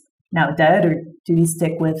is now dead? Or do we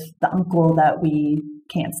stick with the uncle that we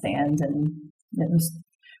can't stand and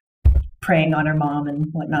preying on our mom and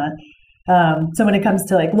whatnot? So when it comes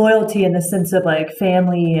to like loyalty in the sense of like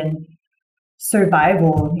family and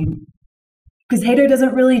survival, because Haider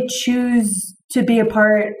doesn't really choose to be a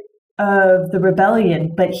part of the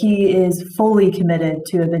rebellion, but he is fully committed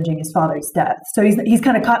to avenging his father's death. So he's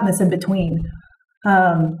kind of caught in this in between.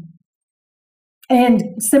 And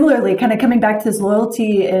similarly, kind of coming back to this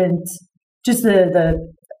loyalty and just the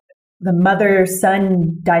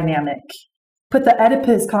mother-son dynamic. Put the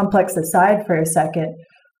Oedipus complex aside for a second,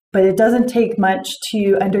 but it doesn't take much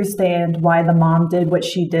to understand why the mom did what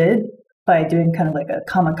she did by doing kind of like a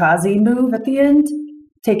kamikaze move at the end,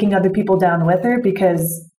 taking other people down with her,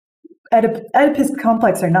 because Oedipus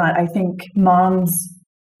complex or not, I think moms,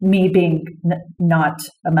 me being not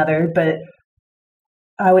a mother, but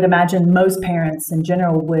I would imagine most parents in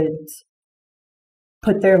general would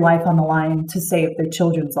put their life on the line to save their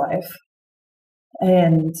children's life.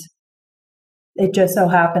 And it just so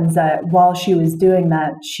happens that while she was doing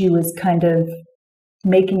that, she was kind of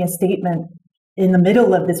making a statement in the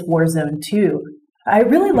middle of this war zone too. I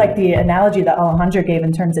really like the analogy that Alejandra gave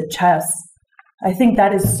in terms of chess. I think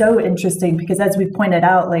that is so interesting because, as we pointed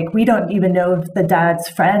out, like, we don't even know if the dad's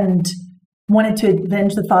friend wanted to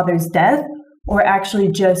avenge the father's death or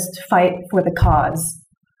actually just fight for the cause.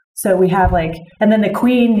 So we have and then the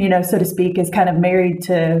queen, so to speak, is kind of married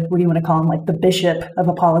to, what do you want to call him, like the bishop of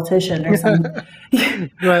a politician or something.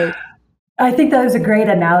 Right. I think that was a great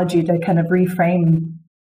analogy to kind of reframe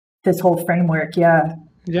this whole framework. Yeah.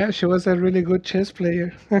 Yeah, she was a really good chess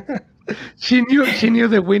player. She knew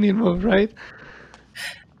the winning move, right?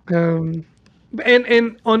 And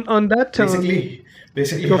on that tone,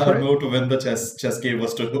 Basically, Go for her it. move to win the chess game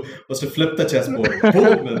was to flip the chessboard.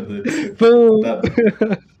 Boom! And it's boom.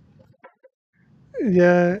 done.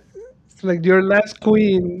 Yeah, it's like your last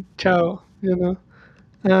queen. Ciao. Yeah,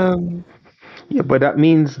 but that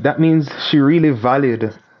means she really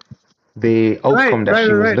valued the outcome that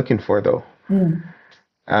she was Right. looking for, though.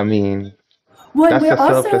 I mean, Well, that's we're a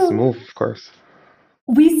selfless also, move, of course.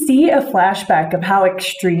 we see a flashback of how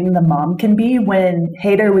extreme the mom can be when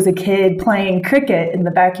Haider was a kid playing cricket in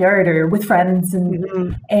the backyard or with friends,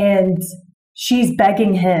 and she's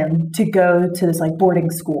begging him to go to this like boarding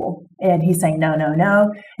school, and he's saying no, no,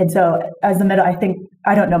 no. And so as the middle,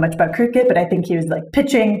 I don't know much about cricket, but I think he was like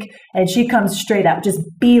pitching, and she comes straight out, just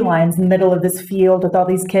beelines in the middle of this field with all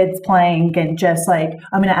these kids playing, and just like,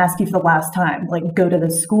 I'm going to ask you for the last time, like, go to the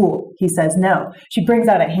school. He says no. She brings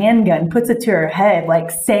out a handgun, puts it to her head, like,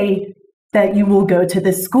 say that you will go to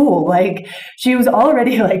this school. Like, she was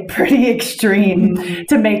already like pretty extreme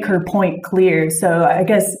to make her point clear. So I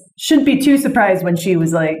guess shouldn't be too surprised when she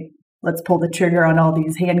was like, let's pull the trigger on all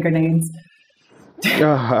these hand grenades. That's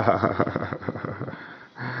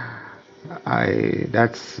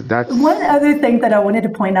One other thing that I wanted to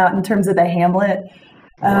point out in terms of the Hamlet,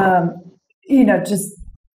 just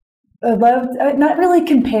I loved, not really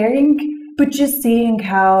comparing, but just seeing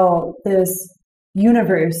how this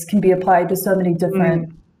universe can be applied to so many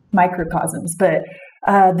different microcosms. But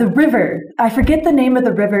the river, I forget the name of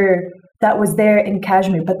the river that was there in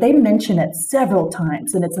Kashmir, but they mention it several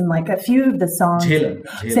times, and it's in like a few of the songs. Jhelum.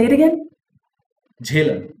 Say it again?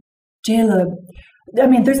 Jhelum. Jhelum. I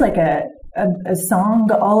mean, there's like a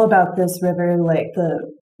song all about this river, like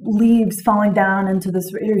the leaves falling down into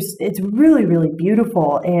this river. It's really, really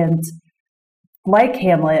beautiful. And like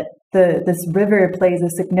Hamlet, this river plays a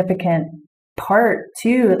significant part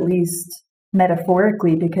too, at least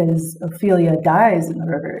metaphorically, because Ophelia dies in the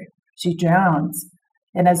river. She drowns.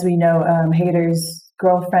 And as we know, Haider's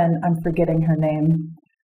girlfriend, I'm forgetting her name,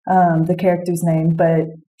 the character's name, but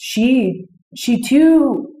she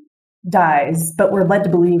too dies, but we're led to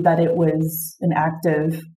believe that it was an act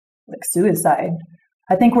of like suicide.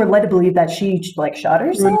 I think we're led to believe that she like shot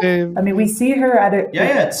herself. I mean, we see her at it.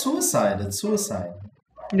 Yeah, it's suicide. It's suicide.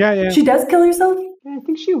 Yeah. She does kill herself? I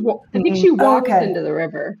think she walks into the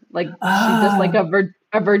river. Like she does like a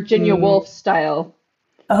Virginia Woolf style.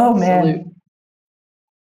 Oh man. Salute.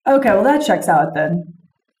 Okay, well that checks out then.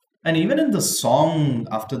 And even in the song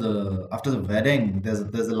after the wedding, there's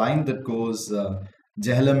a line that goes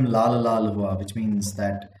Jhelum lal lal hua, which means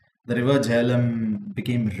that the river Jhelum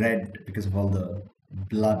became red because of all the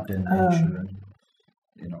blood and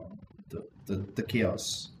the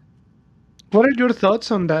chaos. What are your thoughts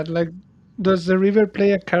on that? Like, does the river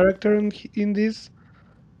play a character in this?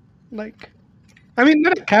 Like, I mean,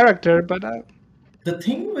 not a character, but The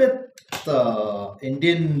thing with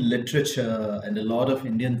Indian literature and a lot of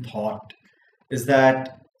Indian thought is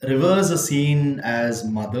that rivers are seen as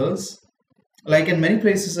mothers. Like in many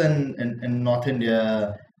places in North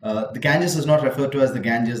India, the Ganges is not referred to as the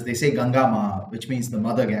Ganges. They say Ganga Ma, which means the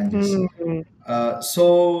mother Ganges.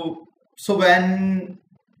 So when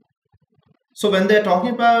they're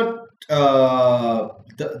talking about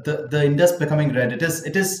the Indus becoming red, it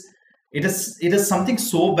is something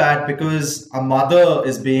so bad because a mother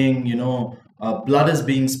is being, blood is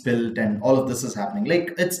being spilled and all of this is happening.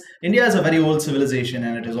 Like India is a very old civilization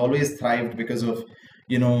and it has always thrived because of,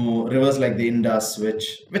 rivers like the Indus, which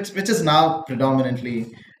is now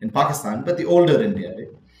predominantly in Pakistan, but the older India, right?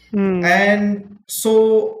 And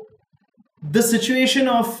so the situation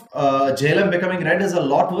of Jhelum becoming red is a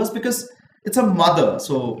lot worse because it's a mother.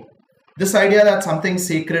 So this idea that something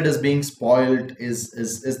sacred is being spoiled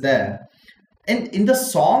is there. And in the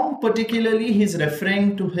song particularly, he's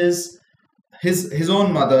referring to his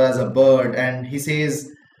own mother as a bird, and he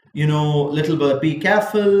says, little bird, be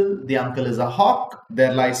careful, the uncle is a hawk,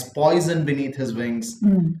 there lies poison beneath his wings,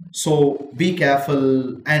 so be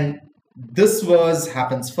careful. And this verse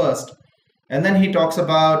happens first, and then he talks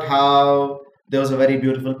about how there was a very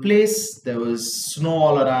beautiful place, there was snow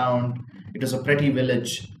all around, it was a pretty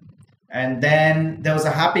village, and then there was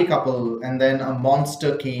a happy couple, and then a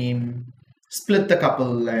monster came, split the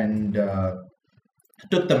couple, and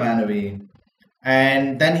took the man away.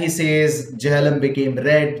 And then he says, Jhelum became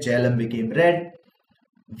red,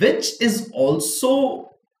 which is also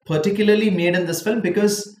particularly made in this film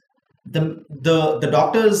because the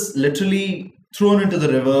doctor is literally thrown into the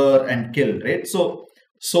river and killed, right? So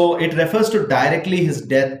it refers to directly his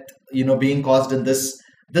death, being caused in this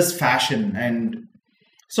fashion. And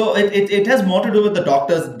so it has more to do with the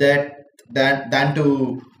doctor's death than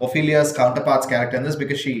to Ophelia's counterpart's character in this,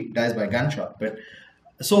 because she dies by gunshot. But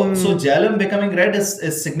so Jhelum becoming red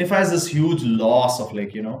signifies this huge loss of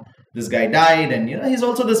this guy died, and he's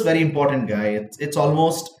also this very important guy. It's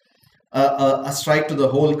almost a strike to the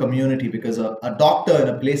whole community because a doctor in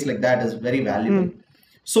a place like that is very valuable.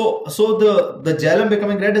 So the Jhelum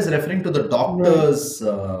becoming red is referring to the doctor's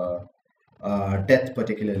death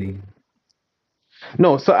particularly.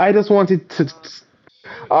 No, so I just wanted to.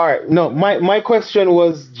 All right, no, my question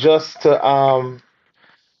was just to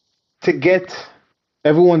get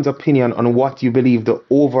everyone's opinion on what you believe the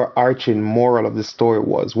overarching moral of the story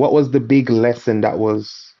was. What was the big lesson that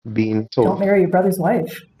was being Don't told? marry your brother's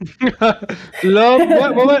wife. Love.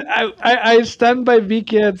 What, I stand by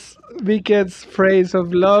Viket's phrase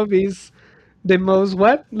of love is the most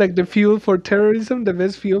what? Like the fuel for terrorism, the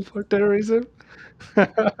best fuel for terrorism. Nah,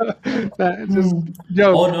 just Oh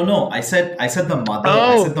joke. no, I said the mother.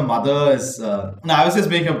 I said Oh, the mother is. No, I was just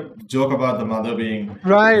making a joke about the mother being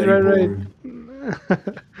right, very right, right.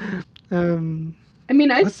 bold. um, I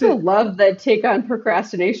mean, I what's it? still love the take on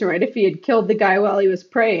procrastination, right? If he had killed the guy while he was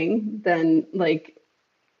praying, then like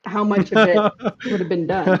how much of it would have been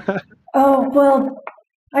done? Oh, well,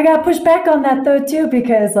 I got to push back on that though, too,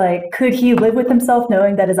 because, like, could he live with himself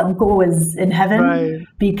knowing that his uncle was in heaven Right.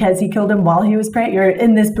 because he killed him while he was praying? You're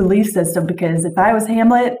in this belief system because if I was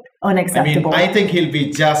Hamlet, I mean, unacceptable. I think he'll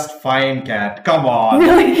be just fine, Cat. Come on.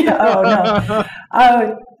 Really? Oh, no.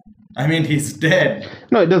 I mean, he's dead.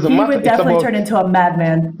 No, it doesn't He matter. would It's definitely about turn into a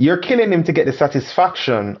madman. you're killing him to get the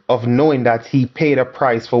satisfaction of knowing that he paid a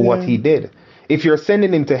price for what Yeah. he did. If you're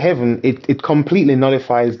sending him to heaven, it completely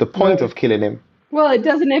nullifies the point Right. of killing him. Well, it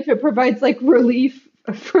doesn't if it provides like relief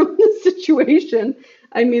from the situation.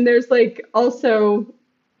 I mean, there's like also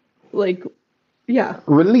like, yeah.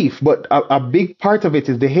 Relief, but a big part of it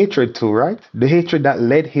is the hatred too, right? The hatred that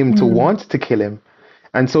led him to want to kill him.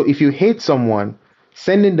 And so if you hate someone,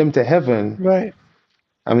 sending them to heaven, Right.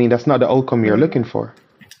 I mean, that's not the outcome you're looking for.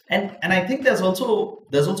 And I think there's also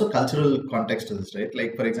cultural context to this, right?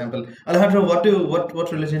 Like for example, Alejandro,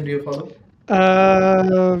 what religion do you follow?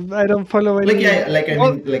 I don't follow Like any. yeah, like I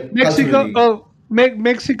Well, mean, like Mexico. culturally. Oh,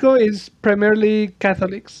 Mexico is primarily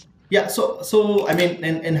Catholics. Yeah, so I mean,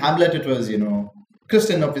 in Hamlet it was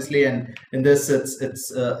Christian obviously, and in this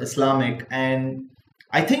it's Islamic, and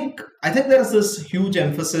I think there's this huge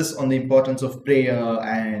emphasis on the importance of prayer,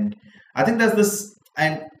 and I think there's this,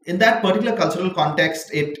 and in that particular cultural context,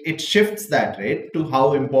 it shifts that, right, to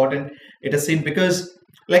how important it is seen, because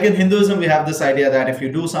like in Hinduism we have this idea that if you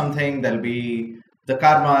do something there'll be the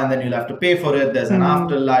karma and then you'll have to pay for it. There's an Mm,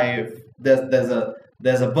 afterlife.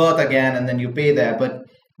 There's a birth again, and then you pay there.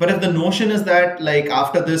 But if the notion is that like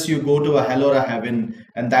after this you go to a hell or a heaven,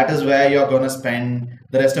 and that is where you're gonna spend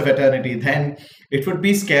the rest of eternity, then it would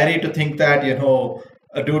be scary to think that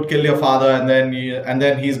a dude killed your father and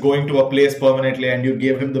then he's going to a place permanently and you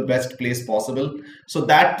gave him the best place possible. So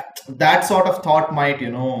that sort of thought might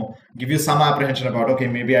give you some apprehension about, okay,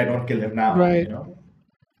 maybe I don't kill him now. right.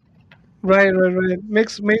 Right.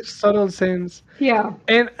 Makes total sense. Yeah.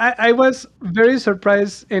 And I was very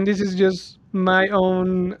surprised, and this is just my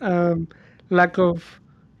own lack of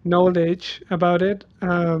knowledge about it.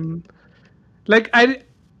 Like I,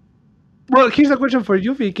 well, here's a question for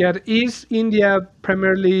you, Vikat. Is India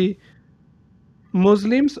primarily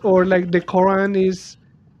Muslims, or like the Quran is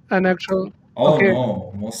an actual? Oh Okay,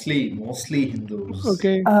 no, mostly Hindus.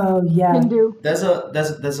 okay. Oh, yeah. Hindu. There's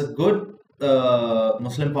a good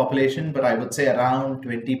Muslim population, but I would say around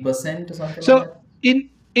 20% or something like that. So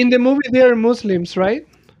in the movie, they are Muslims, right?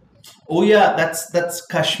 Oh yeah, that's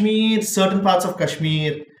Kashmir. Certain parts of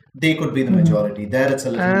Kashmir, they could be the majority. There, it's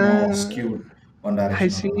a little more Ah, skewed one I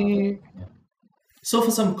direction or another. see. Yeah. So,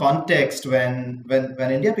 for some context, when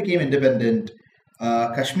India became independent,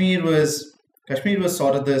 Kashmir was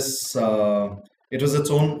sort of this. It was its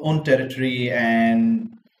own territory, and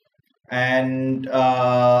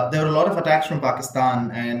there were a lot of attacks from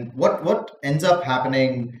Pakistan. And what ends up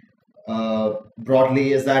happening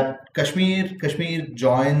broadly is that Kashmir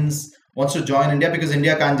wants to join India because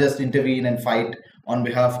India can't just intervene and fight on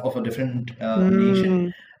behalf of a different nation.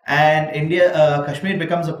 Mm, And Kashmir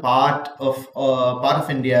becomes a part of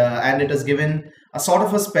India, and it is given a sort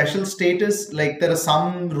of a special status. Like there are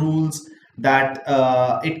some rules that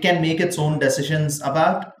it can make its own decisions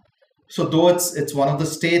about. So though it's one of the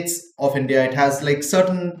states of India, it has like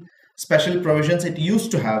certain special provisions it used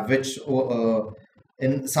to have, which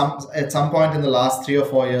at some point in the last 3 or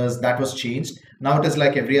 4 years that was changed. Now it is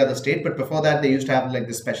like every other state, but before that they used to have like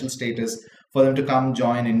the special status for them to come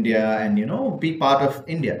join India and be part of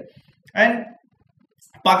India. And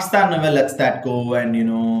Pakistan never lets that go,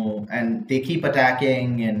 and they keep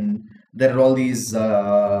attacking, and there are all these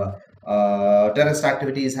terrorist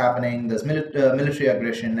activities happening. There's military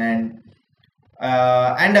aggression, and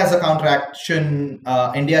as a counteraction,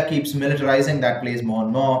 India keeps militarizing that place more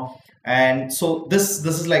and more. And so this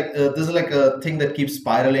is like a thing that keeps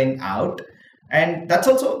spiraling out, and that's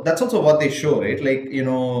also what they show, right? Like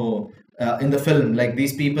in the film, like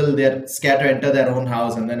these people, they're scared to enter their own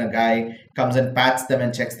house, and then a guy comes and pats them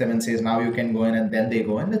and checks them and says, now you can go in, and then they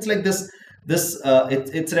go in. It's like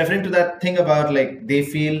It's referring to that thing about like they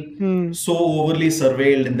feel so overly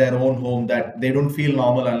surveilled in their own home that they don't feel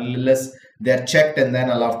normal unless they're checked and then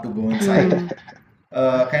allowed to go inside,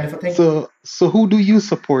 kind of a thing. So who do you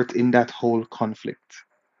support in that whole conflict?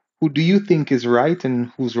 Who do you think is right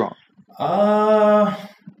and who's wrong? Uh,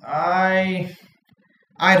 I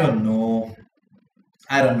I don't know.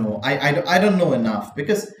 I don't know enough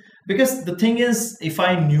because the thing is, if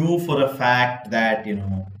I knew for a fact that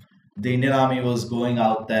the Indian Army was going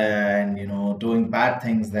out there and doing bad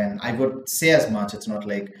things, then I would say as much. It's not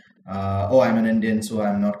like oh, I'm an Indian, so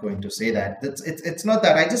I'm not going to say that. It's not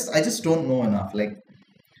that. I just don't know enough. Like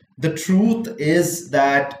the truth is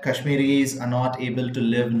that Kashmiris are not able to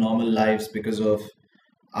live normal lives because of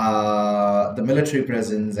the military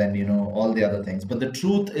presence and all the other things. But the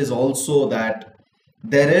truth is also that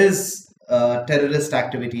there is terrorist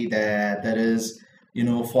activity there. There is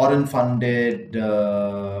foreign funded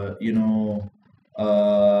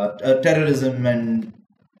terrorism and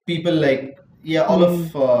people like all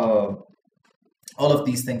of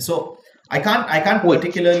these things. So I can't Wait,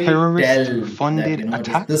 particularly tell that terrorist-funded this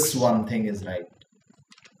attacks? one thing is right.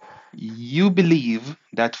 You believe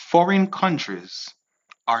that foreign countries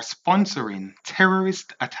are sponsoring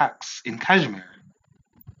terrorist attacks in Kashmir,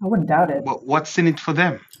 I wouldn't doubt it. but what's in it for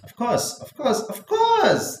them? Of course, of course, of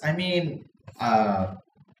course. I mean,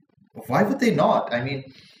 why would they not? I mean,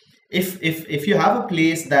 if you have a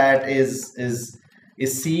place that is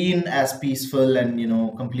seen as peaceful and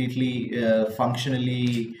completely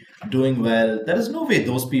functionally doing well, there is no way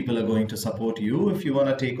those people are going to support you if you want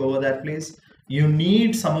to take over that place. You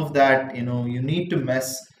need some of that. You need to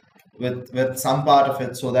mess with some part of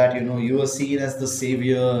it so that you are seen as the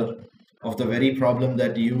savior of the very problem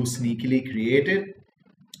that you sneakily created.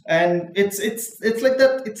 And it's like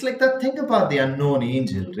that thing about the unknown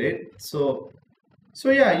angel, right? So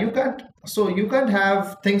yeah, you can't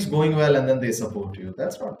have things going well and then they support you.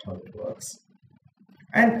 That's not how it works.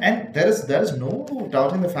 And there is no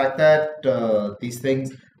doubting the fact that these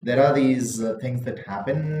things there are these things that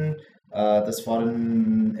happen, this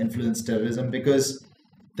foreign influence terrorism, because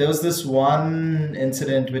there was this one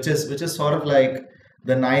incident which is sort of like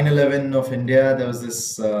the 9/11 of India. There was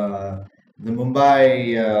this the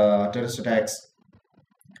Mumbai terrorist attacks.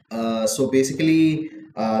 So basically,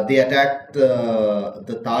 they attacked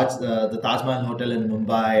the Taj Mahal Hotel in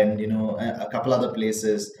Mumbai, and a couple other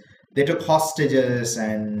places. They took hostages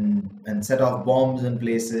and set off bombs in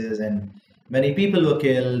places, and many people were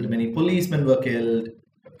killed. Many policemen were killed,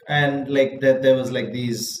 and like that there was like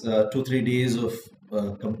these 2-3 days of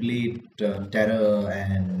complete terror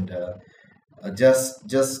and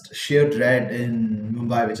just sheer dread in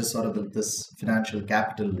Mumbai, which is sort of this financial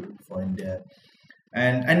capital for India.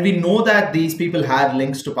 And we know that these people had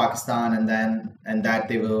links to Pakistan, and that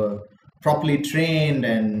they were properly trained,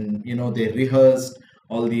 and they rehearsed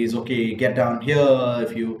all these. Okay, get down here.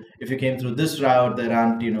 If you came through this route, there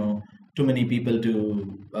aren't too many people to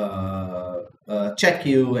check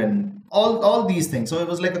you, and all these things. So it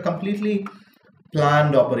was like a completely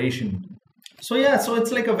planned operation. So yeah, so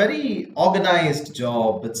it's like a very organized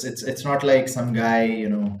job. It's not like some guy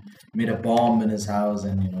made a bomb in his house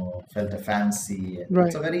and felt a fancy. And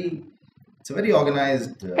Right. it's a very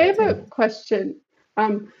organized I have a thing. question.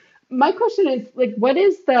 My question is like, what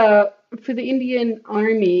is for the Indian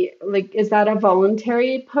Army, like, is that a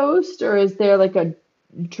voluntary post or is there like a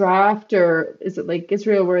draft, or is it like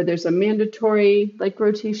Israel where there's a mandatory like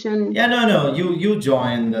rotation? Yeah, no. You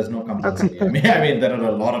join. There's no Okay. compulsory. I mean, there are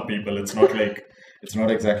a lot of people. It's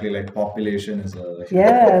not exactly like population is a huge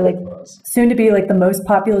Yeah, problem like for us. soon to be like the most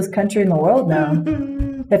populous country in the world now,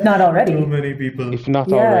 if not Too already. many people. If not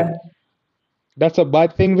Yeah. already. That's a bad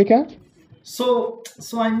thing, Vikas? So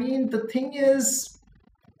I mean, the thing is,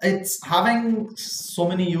 it's having so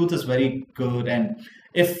many youth is very good. And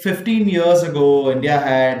if 15 years ago India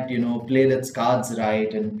had played its cards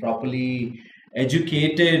right and properly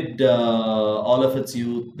educated all of its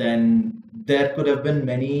youth, then there could have been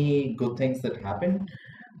many good things that happened.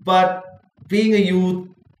 But being a youth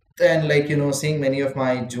and seeing many of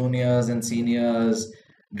my juniors and seniors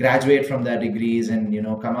graduate from their degrees and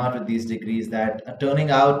come out with these degrees that are turning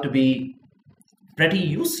out to be pretty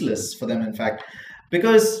useless for them, in fact,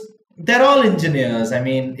 because they're all engineers. I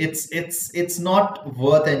mean, it's not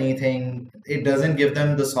worth anything. It doesn't give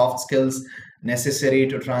them the soft skills necessary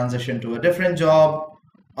to transition to a different job.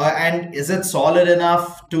 And is it solid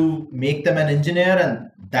enough to make them an engineer? And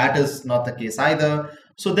that is not the case either.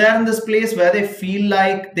 So they're in this place where they feel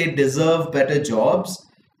like they deserve better jobs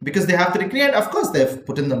because they have the degree. And of course, they've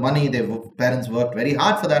put in the money. Their parents worked very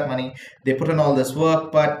hard for that money. They put in all this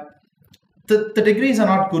work, but the degrees are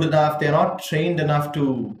not good enough. They're not trained enough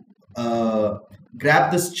to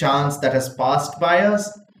grab this chance that has passed by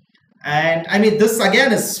us. And I mean, this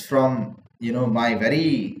again is from my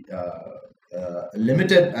very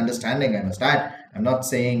limited understanding. I must add. I'm not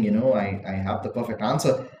saying I have the perfect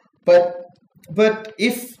answer, but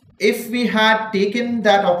if we had taken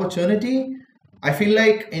that opportunity, I feel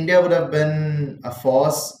like India would have been a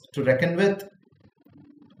force to reckon with.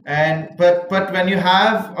 And but when you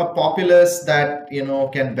have a populace that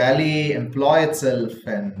can barely employ itself,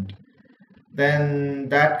 and then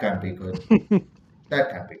that can't be good. That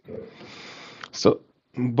can't be good. So,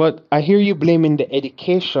 but I hear you blaming the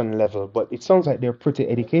education level, but it sounds like they're pretty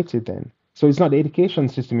educated then. So it's not the education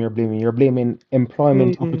system you're blaming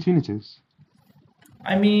employment opportunities.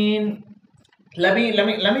 I mean, let me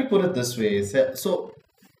put it this way.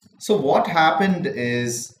 So what happened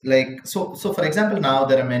is, like, so for example, now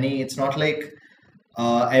there are many. It's not like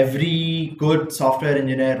every good software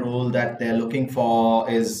engineer role that they're looking for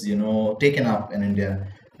is taken up in India.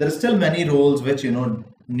 There are still many roles which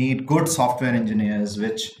need good software engineers,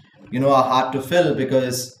 which are hard to fill,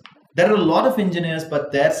 because there are a lot of engineers,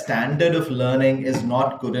 but their standard of learning is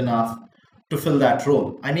not good enough to fill that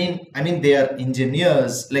role. I mean they are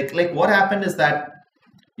engineers. Like what happened is that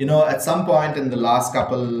at some point in the last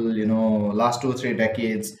last 2 or 3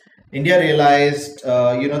 decades, India realized there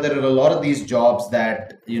are a lot of these jobs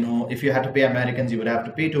that if you had to pay Americans, you would have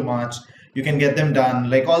to pay too much. You can get them done,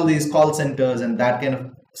 like all these call centers and that kind of,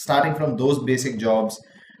 starting from those basic jobs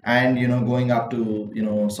and going up to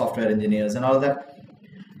software engineers and all of that.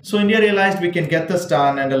 So India realized we can get this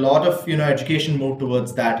done, and a lot of education moved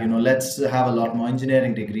towards that. Let's have a lot more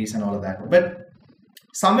engineering degrees and all of that. But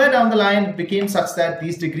somewhere down the line, it became such that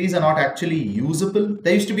these degrees are not actually usable.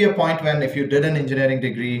 There used to be a point when if you did an engineering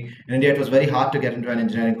degree in India, it was very hard to get into an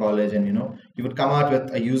engineering college, and you would come out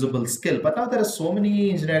with a usable skill. But now there are so many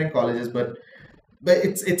engineering colleges, but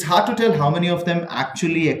it's hard to tell how many of them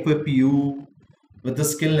actually equip you with the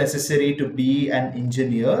skill necessary to be an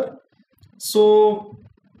engineer. So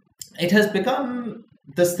it has become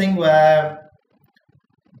this thing where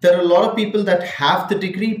there are a lot of people that have the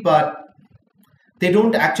degree, but they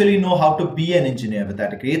don't actually know how to be an engineer with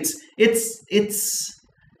that degree. It's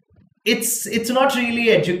not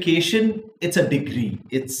really education. It's a degree.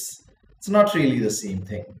 It's not really the same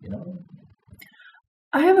thing,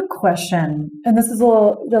 I have a question, and this is a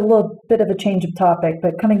little bit of a change of topic,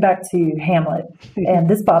 but coming back to Hamlet, and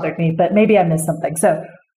this bothered me, but maybe I missed something. So,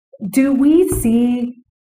 do we see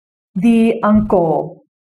the uncle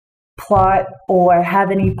plot or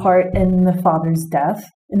have any part in the father's death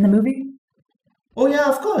in the movie? Oh yeah,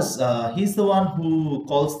 of course. He's the one who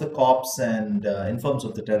calls the cops and informs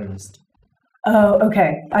of the terrorist. Oh,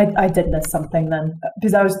 okay. I did miss something then,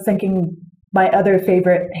 because I was thinking my other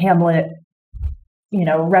favorite Hamlet,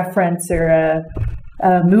 reference or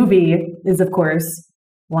a movie is, of course,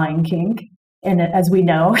 Lion King. And as we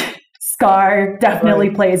know, Scar definitely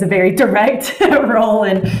plays a very direct role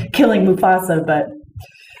in killing Mufasa. But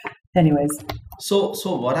anyways. So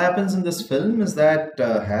what happens in this film is that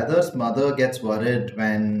Haider's mother gets worried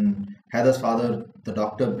when Haider's father, the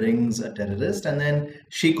doctor, brings a terrorist, and then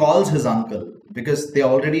she calls his uncle because they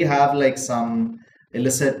already have like some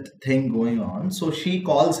illicit thing going on. So she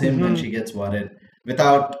calls him when she gets worried,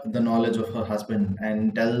 without the knowledge of her husband,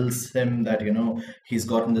 and tells him that he's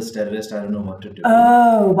gotten this terrorist. I don't know what to do.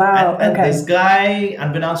 Oh wow! And this guy,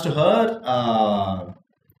 unbeknownst to her,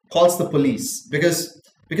 calls the police because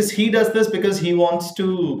he does this because he wants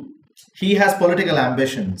to. He has political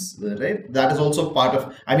ambitions, right? That is also part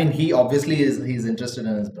of. I mean, he obviously he's interested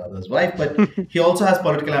in his brother's wife, but he also has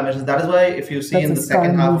political ambitions. That is why, if you see in the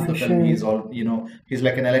second half of the film, he's all he's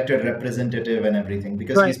like an elected representative and everything,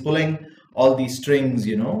 because he's pulling all these strings,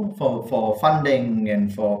 for funding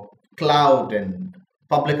and for clout and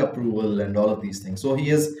public approval and all of these things. So he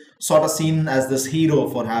is sort of seen as this hero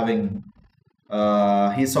for having.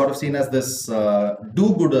 He's sort of seen as this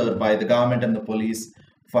do-gooder by the government and the police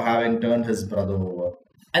for having turned his brother over,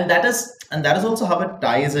 and that is also how it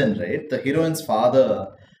ties in, right? The heroine's father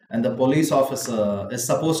and the police officer is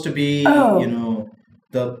supposed to be,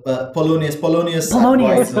 the Polonius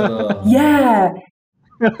advisor. Yeah.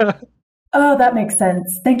 Oh, that makes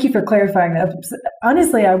sense. Thank you for clarifying that.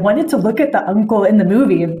 Honestly, I wanted to look at the uncle in the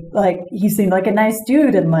movie. Like, he seemed like a nice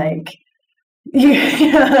dude, and like,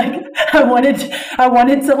 like I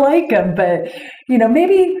wanted to like him, but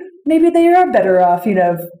maybe they are better off,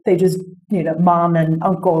 if they just, mom and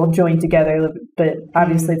uncle join together. But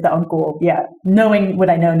obviously, if the uncle, knowing what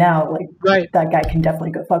I know now, like, that guy can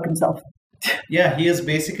definitely go fuck himself. Yeah, he is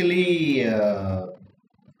basically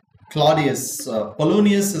Claudius.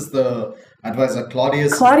 Polonius is the advisor.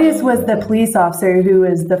 Claudius. Claudius was the police officer who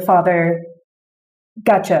was the father.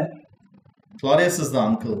 Gotcha. Claudius is the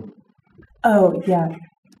uncle, Oh, yeah.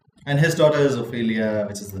 and his daughter is Ophelia,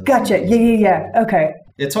 which is the. Gotcha. Yeah. Okay.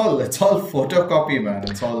 It's all photocopy, man.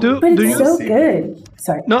 It's all. Do- But Do it's you- so good.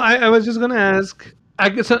 Sorry. No, I was just gonna ask.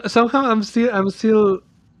 Somehow I'm still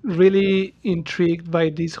really intrigued by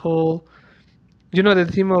this whole, the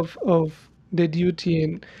theme of the duty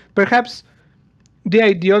and perhaps the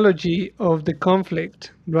ideology of the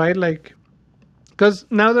conflict, right? Like, because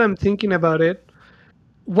now that I'm thinking about it,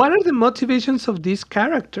 what are the motivations of these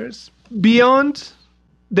characters beyond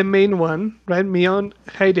the main one, right? Beyond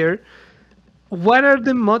Haider, what are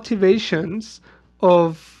the motivations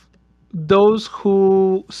of those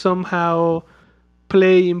who somehow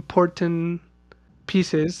play important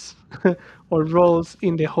pieces or roles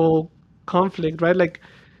in the whole conflict, right? Like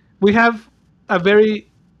we have a very,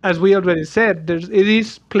 as we already said, it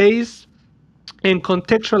is placed and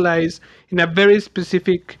contextualized in a very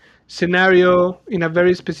specific scenario, in a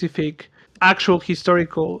very specific actual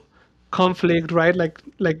historical conflict, right? Like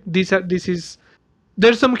this is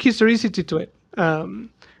there's some historicity to it,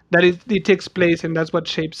 that it takes place, and that's what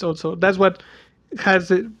shapes also. That's what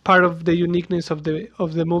has part of the uniqueness of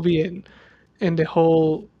the movie and the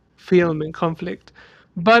whole film and conflict.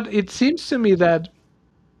 But it seems to me that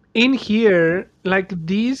in here, like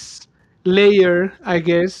this layer, I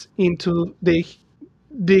guess, into the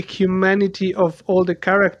humanity of all the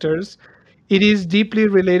characters, it is deeply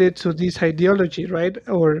related to this ideology, right?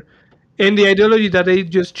 Or and the ideology that they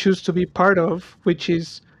just choose to be part of, which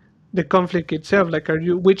is the conflict itself. Like,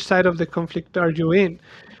 which side of the conflict are you in?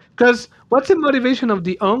 Because what's the motivation of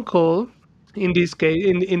the uncle in this case,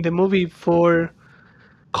 in the movie, for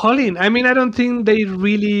Colin? I mean, I don't think they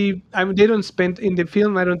really. I mean, they don't spend in the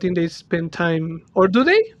film. I don't think they spend time, or do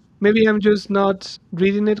they? Maybe I'm just not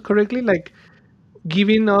reading it correctly. Like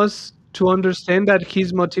giving us to understand that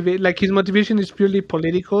his motivation is purely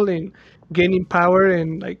political and gaining power,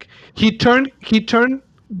 and like he turned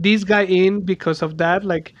this guy in because of that.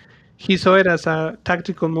 Like he saw it as a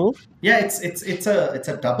tactical move. Yeah, it's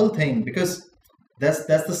a double thing because that's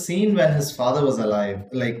the scene when his father was alive,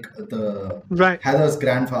 like the Right. Heather's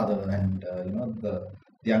grandfather and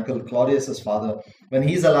the uncle Claudius's father. When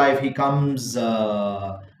he's alive, he comes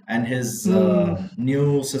and his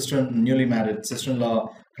newly married sister-in-law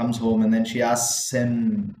comes home, and then she asks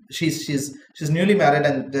him, she's newly married,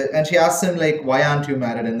 and she asks him like, why aren't you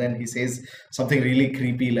married? And then he says something really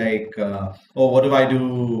creepy like, oh, what do I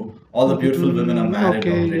do? All the beautiful women are married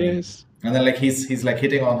Okay. already. Yes. And then like he's like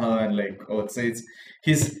hitting on her and like, oh, it's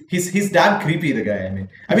he's damn creepy, the guy.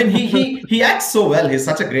 I mean he acts so well. He's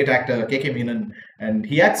such a great actor, KK Menon, and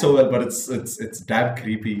he acts so well, but it's damn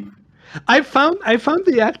creepy. I found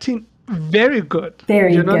the acting very good.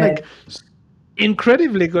 Very Like good.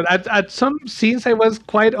 incredibly good. At some scenes I was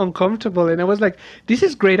quite uncomfortable, and I was like, this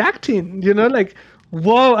is great acting. Like,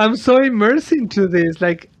 whoa, I'm so immersed into this.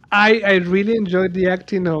 Like I really enjoyed the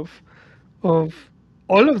acting of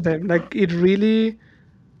all of them. Like it really,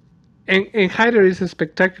 and Haider is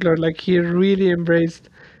spectacular. Like he really embraced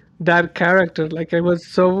that character. Like I was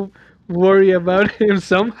so worried about him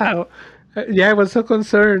somehow. Yeah, I was so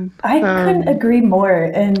concerned. I couldn't agree more.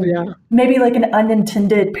 And Yeah. maybe like an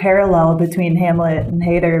unintended parallel between Hamlet and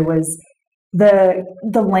Haider was the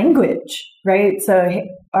language, right? So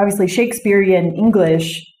obviously Shakespearean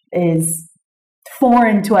English is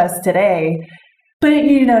foreign to us today, but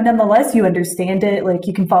nonetheless you understand it, like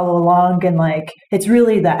you can follow along, and like it's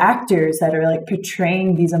really the actors that are like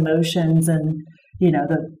portraying these emotions and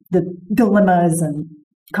the dilemmas and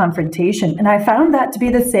confrontation. And I found that to be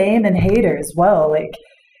the same in Haider as well. Like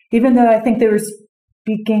even though I think they were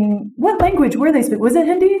speaking, what language were they speaking? Was it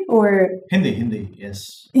Hindi or Hindi, yes.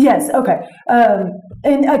 Yes, okay.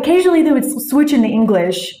 And occasionally they would switch into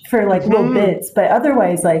English for like little bits, but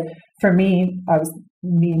otherwise, like for me,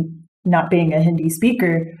 me not being a Hindi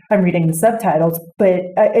speaker, I'm reading the subtitles, but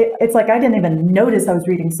it's like I didn't even notice I was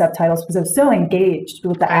reading subtitles because I was so engaged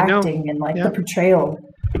with the acting and like the portrayal.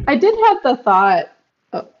 I did have the thought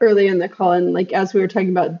early in the call, and like as we were talking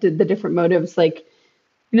about the different motives, like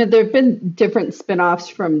there have been different spin-offs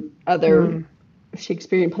from other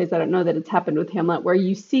Shakespearean plays. I don't know that it's happened with Hamlet, where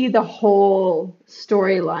you see the whole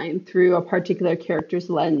storyline through a particular character's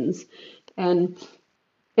lens. And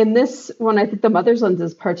in this one, I think the mother's lens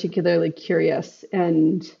is particularly curious,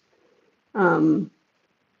 and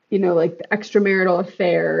like the extramarital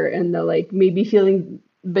affair and the like maybe feeling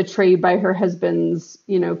betrayed by her husband's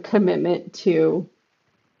commitment to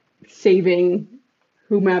saving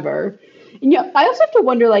whomever. And yeah, I also have to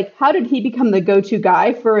wonder, like, how did he become the go-to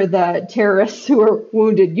guy for the terrorists who are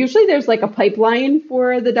wounded? Usually there's like a pipeline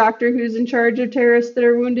for the doctor who's in charge of terrorists that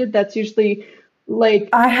are wounded. That's usually like,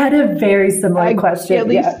 I had a very similar question. at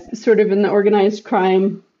least sort of in the organized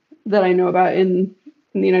crime that I know about in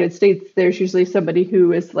the United States, there's usually somebody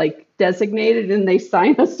who is like designated and they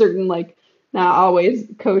sign a certain, like, not always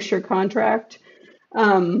kosher contract.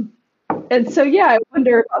 And so, yeah, I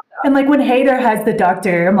wonder about that. And like when Haider has the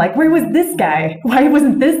doctor, I'm like, where was this guy? Why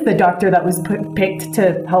wasn't this the doctor that was picked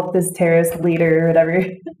to help this terrorist leader or whatever?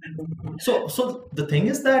 So the thing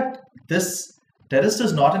is that this terrorist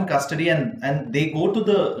is not in custody, and they go to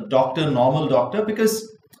the normal doctor,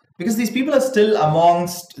 because these people are still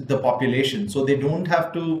amongst the population, so they don't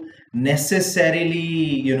have to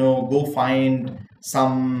necessarily, go find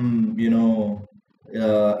some,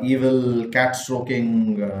 evil cat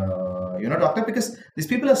stroking, doctor, because these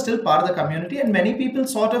people are still part of the community, and many people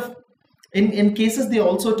sort of, in cases, they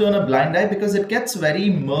also turn a blind eye, because it gets very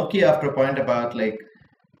murky after a point about like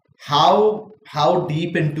how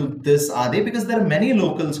deep into this are they, because there are many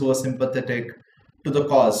locals who are sympathetic to the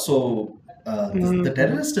cause. So the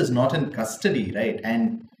terrorist is not in custody, right?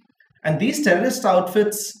 And these terrorist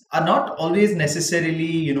outfits are not always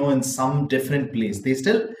necessarily, in some different place. They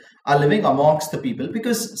still are living amongst the people,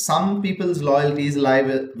 because some people's loyalties lie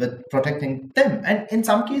with protecting them. And in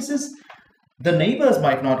some cases, the neighbors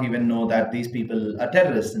might not even know that these people are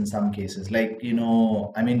terrorists in some cases. Like,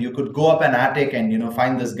 you could go up an attic and,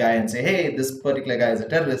 find this guy and say, hey, this particular guy is a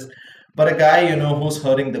terrorist. But a guy, who's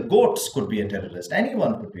herding the goats could be a terrorist.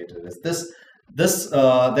 Anyone could be a terrorist.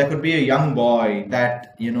 There could be a young boy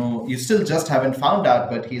that, you still just haven't found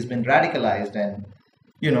out, but he's been radicalized. And,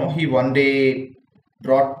 he one day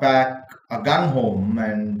brought back a gun home,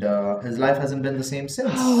 and his life hasn't been the same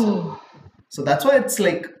since. So that's why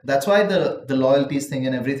the loyalties thing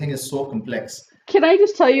and everything is so complex. Can I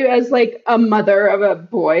just tell you, as like a mother of a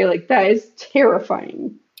boy, like that is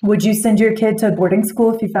terrifying. Would you send your kid to boarding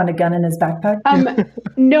school if you found a gun in his backpack?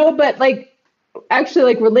 No, but like actually,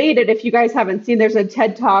 like related, if you guys haven't seen, there's a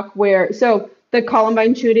TED Talk where, so the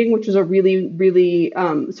Columbine shooting, which was a really, really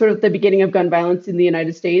sort of the beginning of gun violence in the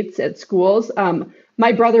United States at schools.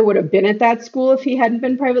 My brother would have been at that school if he hadn't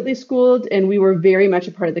been privately schooled, and we were very much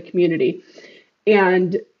a part of the community.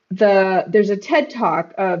 And there's a TED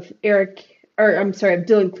Talk of Dylan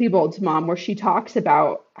Klebold's mom, where she talks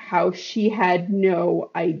about how she had no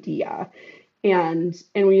idea. And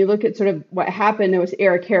when you look at sort of what happened, there was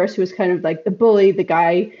Eric Harris, who was kind of like the bully, the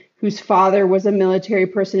guy whose father was a military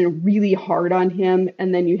person and really hard on him.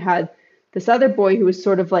 And then you had this other boy who was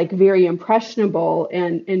sort of like very impressionable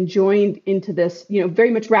and joined into this, very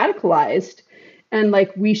much radicalized, and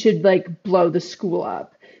like, we should like blow the school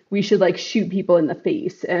up. We should like shoot people in the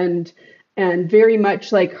face. And very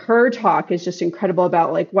much like her talk is just incredible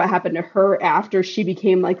about like what happened to her after she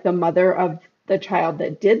became like the mother of the child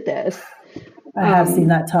that did this. I have seen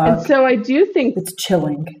that talk. And so I do think it's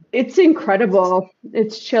chilling. It's incredible.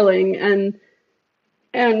 It's chilling.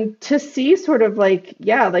 And to see sort of like,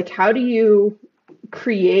 yeah, like how do you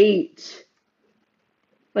create,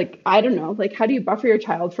 like, I don't know, like how do you buffer your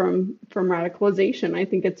child from radicalization? I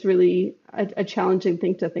think it's really a challenging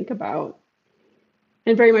thing to think about.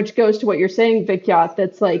 And very much goes to what you're saying, Vikyat,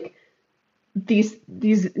 that's like these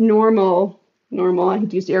normal, I hate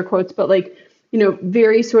to use air quotes, but like,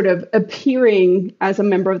 very sort of appearing as a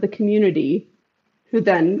member of the community who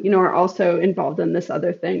then, are also involved in this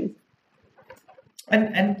other thing.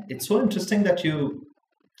 And it's so interesting that you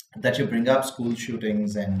bring up school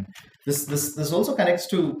shootings, and this also connects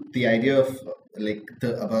to the idea of like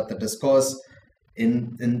about the discourse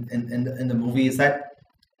in the movie is that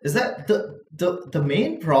the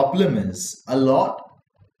main problem is a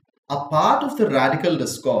part of the radical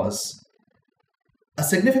discourse, a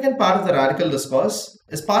significant part of the radical discourse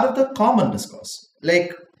is part of the common discourse.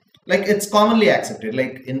 Like it's commonly accepted.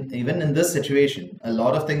 Like even in this situation, a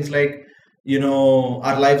lot of things like,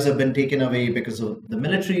 our lives have been taken away because of the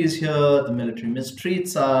military is here, the military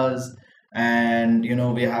mistreats us, and,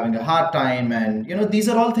 we're having a hard time. And, these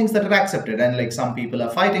are all things that are accepted. And like some people are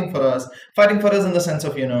fighting for us in the sense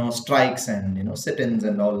of, strikes and, sit-ins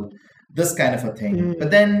and all this kind of a thing. But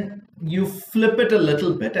then you flip it a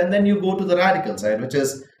little bit and then you go to the radical side, which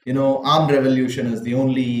is, armed revolution is the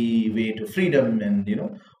only way to freedom, and,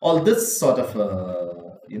 all this sort of,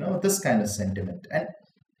 this kind of sentiment.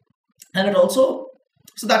 And it also,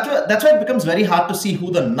 so that's why it becomes very hard to see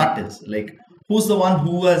who the nut is, like who's the one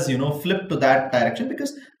who has, flipped to that direction,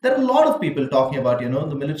 because there are a lot of people talking about,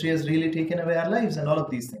 the military has really taken away our lives and all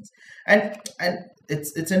of these things. And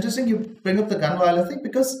it's interesting you bring up the gun violence thing,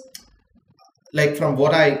 because like from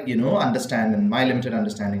what I understand and my limited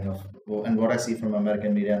understanding of and what I see from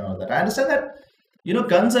American media and all that, I understand that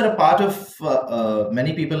guns are a part of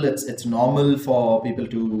many people. It's normal for people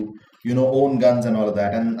to own guns and all of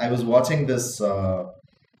that. And I was watching this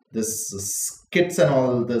skits and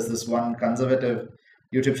all. There's this one conservative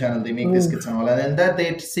YouTube channel. They make these skits and all, and in that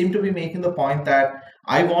they seem to be making the point that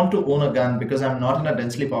I want to own a gun because I'm not in a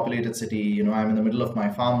densely populated city. I'm in the middle of my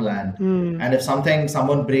farmland, and if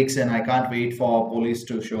someone breaks in, I can't wait for police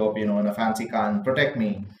to show up, in a fancy car and protect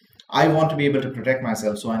me. I want to be able to protect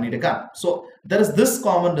myself, so I need a gun. So there is this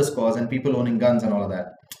common discourse and people owning guns and all of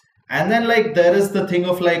that. And then like there is the thing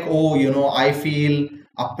of like, I feel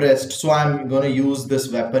oppressed, so I'm going to use this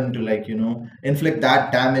weapon to like, inflict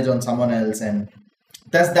that damage on someone else. And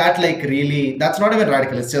that's not even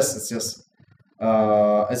radical. It's just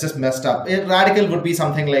messed up. Radical would be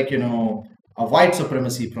something like, a white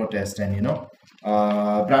supremacy protest and,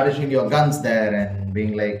 brandishing your guns there and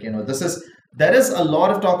being like, there is a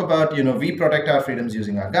lot of talk about, we protect our freedoms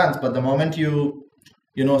using our guns. But the moment you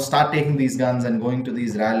start taking these guns and going to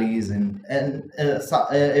these rallies and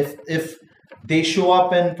if they show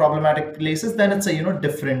up in problematic places, then it's a,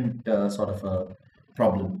 different sort of a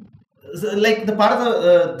problem. So, like the part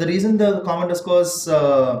of the reason the common discourse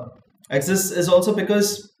exists is also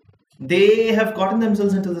because they have gotten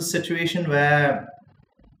themselves into the situation where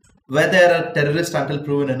they're a terrorist until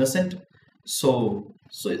proven innocent. So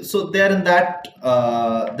they're in that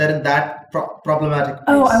problematic place.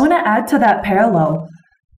 Oh, I want to add to that parallel.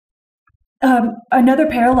 Another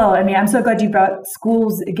parallel. I mean, I'm so glad you brought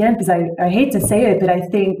schools again because I hate to say it, but I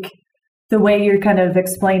think the way you're kind of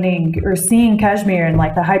explaining or seeing Kashmir and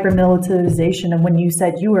like the hyper-militarization of when you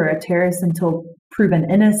said you were a terrorist until proven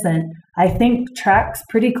innocent, I think tracks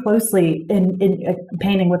pretty closely in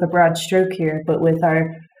painting with a broad stroke here, but with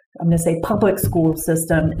our, I'm going to say, public school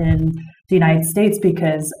system in the United States,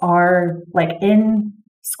 because our like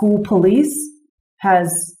in-school police has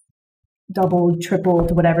doubled,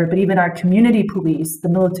 tripled, whatever, but even our community police, the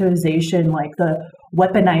militarization, like the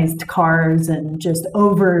weaponized cars and just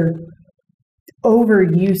overuse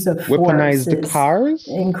of force Weaponized cars?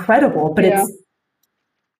 Incredible, but it's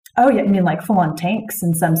I mean like full-on tanks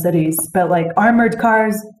in some cities, but like armored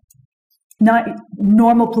cars, not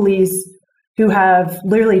normal police who have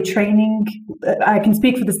literally training. I can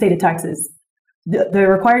speak for the state of Texas. The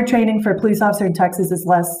required training for a police officer in Texas is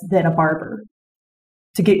less than a barber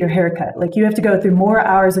to get your hair cut. Like you have to go through more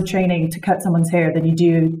hours of training to cut someone's hair than you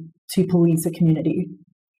do to police a community.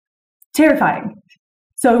 Terrifying.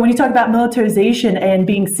 So when you talk about militarization and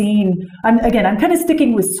being seen, I'm kind of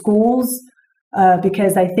sticking with schools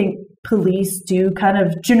because I think police do kind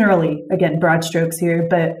of generally, again, broad strokes here,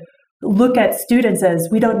 but look at students as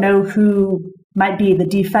we don't know who might be the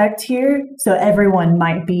defect here. So everyone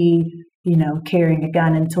might be, carrying a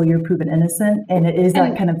gun until you're proven innocent. And it is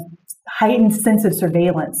that kind of heightened sense of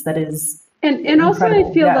surveillance that is and also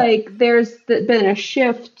I feel like there's been a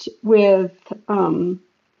shift with and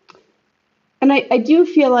I do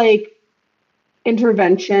feel like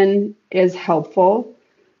intervention is helpful,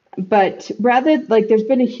 but rather like there's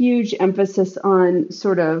been a huge emphasis on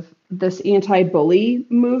sort of this anti-bully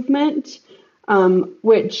movement,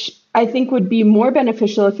 which I think would be more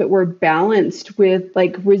beneficial if it were balanced with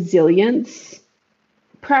like resilience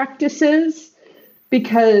practices. But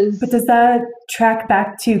does that track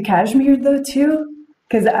back to Kashmir though too?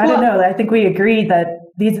 Because I don't know. I think we agree that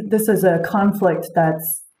this is a conflict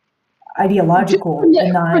that's ideological,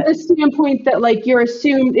 and not from the standpoint that like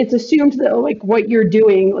it's assumed that like what you're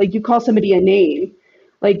doing, like you call somebody a name,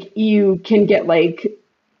 like you can get like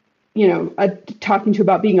talking to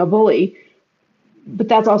about being a bully, but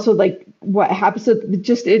that's also like what happens. So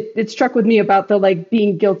just it struck with me about the like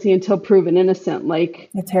being guilty until proven innocent,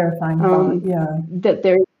 like a terrifying thought, that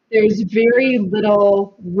there's very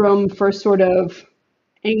little room for sort of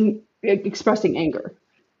expressing anger.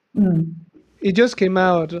 It just came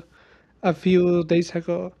out a few days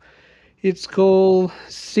ago. It's called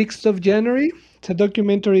 6th of January. It's a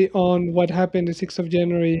documentary on what happened the 6th of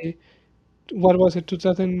January. What was it,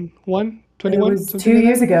 2001, 21? It was 2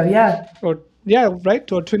 years ago, yeah.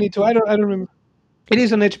 Right? Or 22, I don't remember. It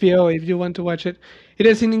is on HBO if you want to watch it. It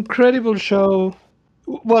is an incredible show.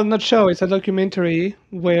 Well, not show, it's a documentary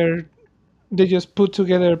where they just put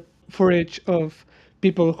together footage of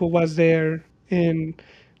people who was there and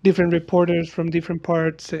different reporters from different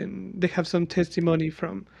parts, and they have some testimony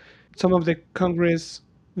from some of the Congress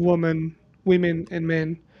women and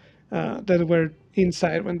men that were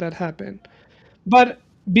inside when that happened. But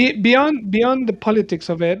beyond the politics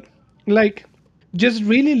of it, like just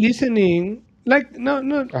really listening, like no,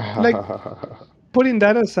 like putting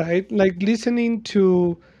that aside, like listening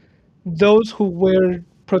to those who were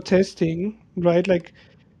protesting, right? Like,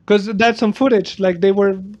 because that's some footage. Like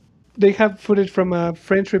they have footage from a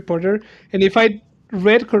French reporter, and if I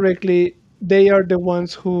read correctly, they are the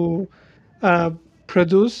ones who uh,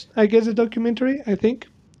 produced, I guess, the documentary. I think,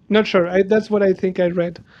 not sure. That's what I think I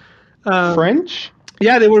read. French?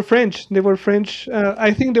 Yeah, they were French. They were French.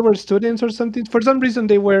 I think they were students or something. For some reason,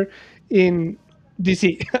 they were in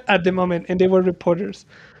DC at the moment, and they were reporters.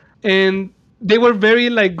 And they were very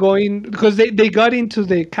like going because they got into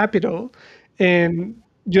the capital, and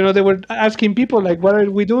they were asking people like, "What are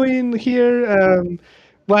we doing here?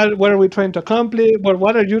 What are we trying to accomplish?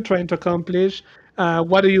 What are you trying to accomplish?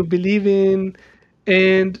 What do you believe in?"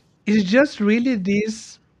 And it's just really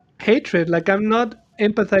this hatred. Like I'm not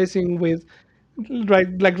empathizing with right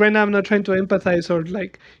now I'm not trying to empathize or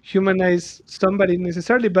like humanize somebody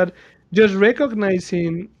necessarily, but just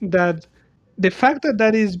recognizing that the fact that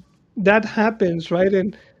that happens, right?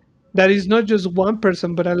 And that is not just one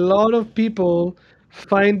person but a lot of people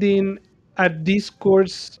finding a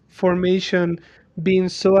discourse formation being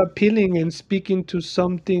so appealing and speaking to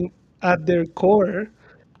something at their core.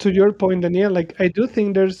 To your point, Danielle, like I do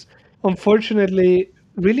think there's unfortunately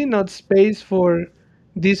really not space for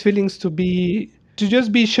these feelings to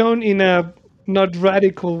just be shown in a not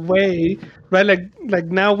radical way, right? Like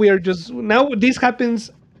now we are just now this happens.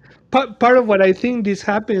 Part of what I think this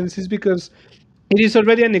happens is because it is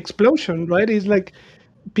already an explosion, right? It's like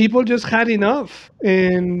people just had enough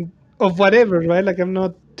and of whatever, right? Like I'm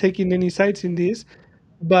not taking any sides in this,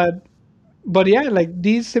 but yeah, like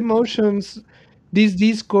these emotions, this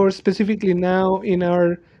discourse specifically now in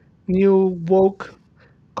our new woke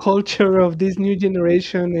culture of this new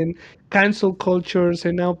generation and cancel cultures,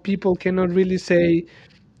 and now people cannot really say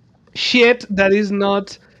shit that is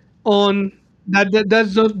not on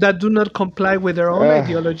that do not comply with their own Uh,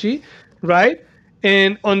 ideology, right?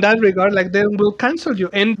 And on that regard, like they will cancel you,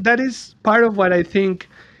 and that is part of what I think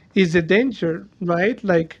is the danger, right?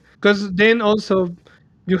 Like because then also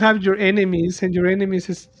you have your enemies, and your enemies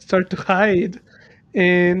start to hide,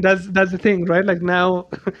 and that's the thing, right? Like now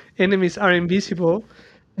enemies are invisible,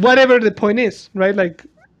 whatever the point is, right? Like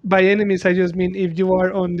by enemies I just mean if you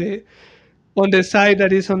are on the side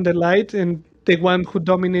that is on the light and the one who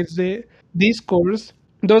dominates the discourse,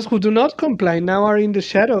 those who do not comply now are in the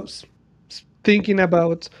shadows, thinking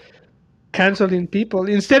about canceling people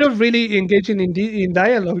instead of really engaging in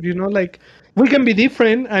dialogue. Like we can be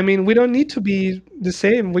different. I mean, we don't need to be the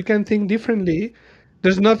same. We can think differently.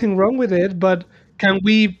 There's nothing wrong with it. But can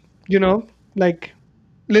we, like,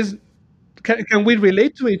 let's can we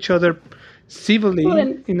relate to each other Well, civilly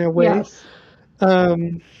and in a way? yes.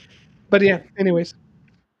 Um, but yeah. Anyways.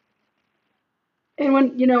 And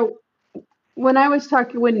when I was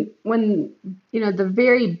talking when the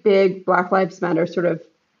very big Black Lives Matter sort of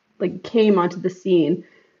like came onto the scene,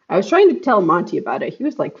 I was trying to tell Monty about it. He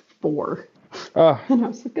was like 4. ah, And I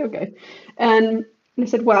was like, okay. And I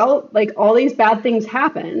said, well, like all these bad things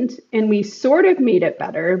happened and we sort of made it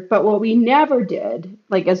better, but what we never did,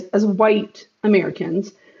 like as white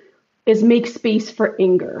Americans, is make space for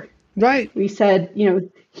anger. Right. We said,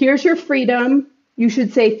 here's your freedom. You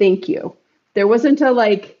should say thank you. There wasn't a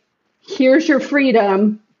like, here's your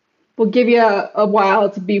freedom. We'll give you a while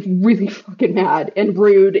to be really fucking mad and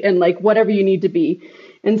rude and like whatever you need to be.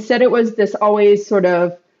 Instead, it was this always sort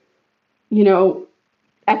of,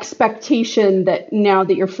 expectation that now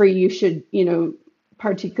that you're free, you should,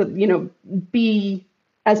 be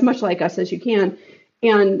as much like us as you can.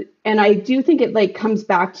 And I do think it like comes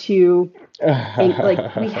back to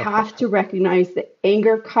like we have to recognize that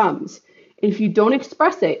anger comes. If you don't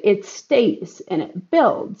express it, it stays and it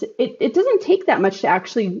builds. It doesn't take that much to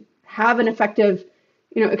actually have an effective,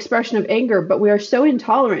 expression of anger, but we are so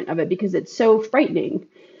intolerant of it because it's so frightening.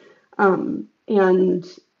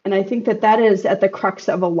 And I think that is at the crux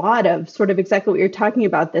of a lot of sort of exactly what you're talking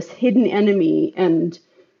about, this hidden enemy and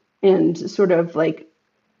sort of like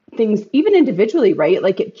things, even individually, right?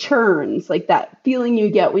 Like it churns, like that feeling you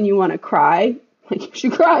get when you want to cry, like you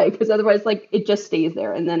should cry because otherwise like it just stays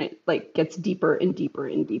there and then it like gets deeper and deeper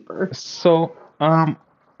and deeper. so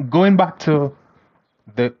going back to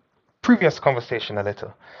the previous conversation a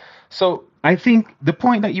little. So I think the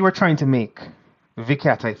point that you were trying to make,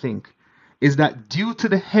 Vicat, I think, is that due to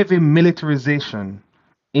the heavy militarization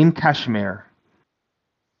in Kashmir,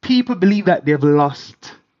 people believe that they've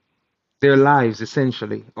lost their lives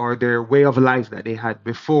essentially, or their way of life that they had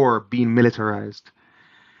before being militarized.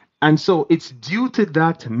 And so it's due to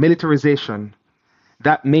that militarization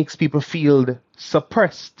that makes people feel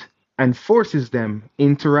suppressed and forces them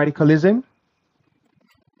into radicalism.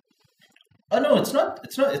 No, it's not.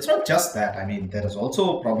 It's not. It's not just that. I mean, there is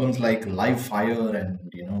also problems like live fire, and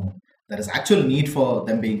there is actual need for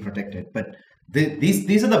them being protected. But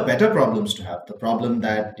these are the better problems to have. The problem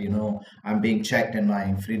that I'm being checked and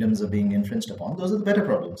my freedoms are being infringed upon. Those are the better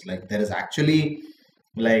problems. Like there is actually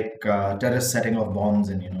like terrorists setting off bombs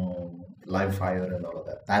and live fire and all of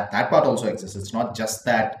that. That part also exists. It's not just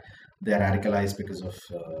that they're radicalized because of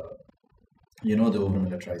the over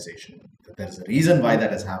militarization. There's a reason why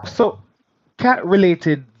that has happened. So, Kat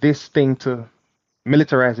related this thing to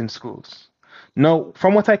militarizing schools. Now,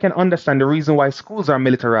 from what I can understand, the reason why schools are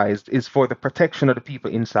militarized is for the protection of the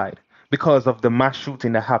people inside because of the mass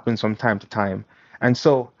shooting that happens from time to time. And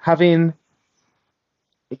so,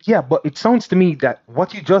 but it sounds to me that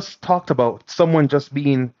what you just talked about, someone just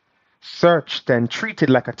being searched and treated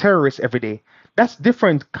like a terrorist every day, that's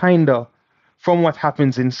different kind of from what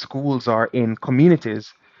happens in schools or in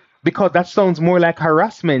communities, because that sounds more like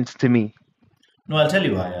harassment to me. No, I'll tell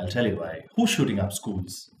you why. I'll tell you why. Who's shooting up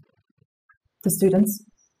schools? The students.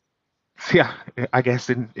 Yeah, I guess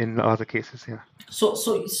in other cases, yeah.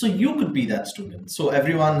 So you could be that student. So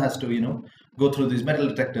everyone has to go through these metal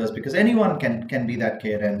detectors because anyone can be that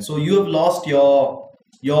kid, and so you have lost your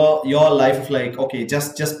life of like, okay,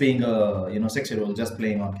 just being a 6-year-old just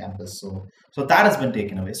playing on campus. So that has been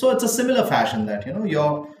taken away. So it's a similar fashion that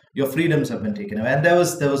your freedoms have been taken away. And there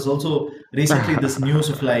was also recently this news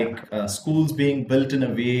of like schools being built in a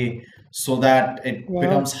way so that it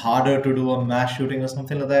becomes harder to do a mass shooting or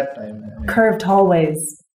something like that. I mean, curved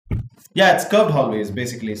hallways. Yeah, it's curved hallways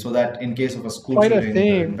basically, so that in case of a school Quite a shooting, the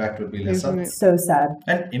thing, impact would be lesser. isn't it? So sad.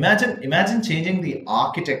 And imagine changing the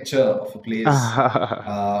architecture of a place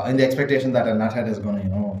in the expectation that a nuthead is going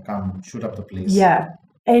to come shoot up the place. Yeah.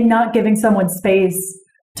 And not giving someone space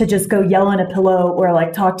to just go yell on a pillow or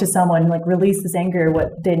like talk to someone, like release this anger,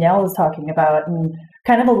 what Danielle was talking about. And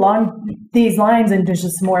kind of along these lines, and there's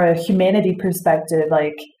just more a humanity perspective,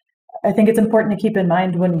 like I think it's important to keep in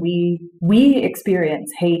mind when we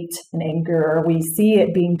experience hate and anger, or we see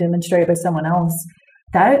it being demonstrated by someone else,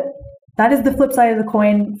 that is the flip side of the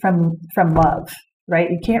coin from love, right?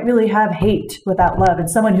 You can't really have hate without love. And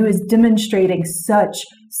someone who is demonstrating such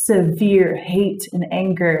severe hate and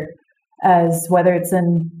anger, as whether it's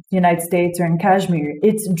in the United States or in Kashmir,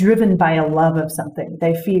 it's driven by a love of something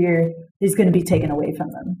they fear is going to be taken away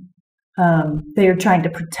from them. They are trying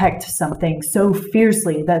to protect something so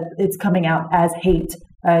fiercely that it's coming out as hate,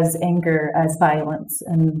 as anger, as violence.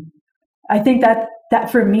 And I think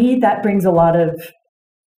that for me, that brings a lot of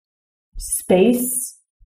space.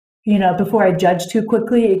 Before I judge too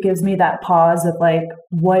quickly, it gives me that pause of like,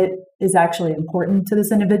 what is actually important to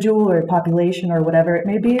this individual or population or whatever it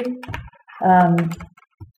may be.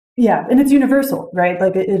 Yeah, and it's universal, right?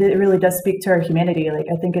 Like it really does speak to our humanity. Like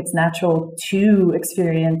I think it's natural to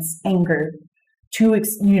experience anger, to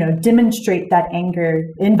demonstrate that anger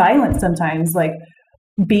in violence sometimes, like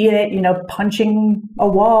be it punching a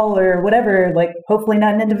wall or whatever. Like hopefully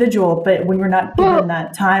not an individual, but when we're not given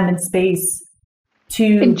that time and space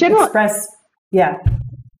to express, yeah.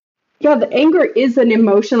 Yeah, the anger is an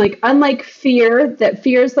emotion. Like unlike fear, that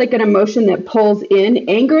fear is like an emotion that pulls in.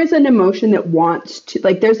 Anger is an emotion that wants to.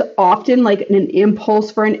 Like there's often like an impulse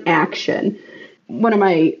for an action.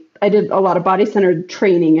 I did a lot of body centered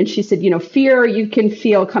training, and she said, fear you can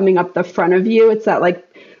feel coming up the front of you. It's that like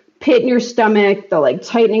pit in your stomach, the like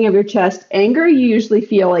tightening of your chest. Anger you usually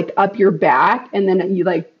feel like up your back, and then you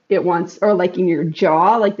like it wants, or like in your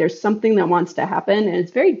jaw. Like there's something that wants to happen, and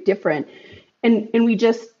it's very different. And we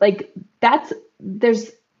just like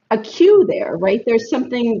there's a cue there, right? There's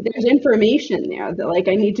information there that like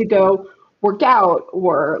I need to go work out,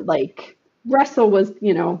 or like wrestle was,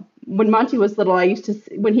 when Monty was little, I used to,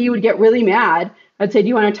 when he would get really mad, I'd say, do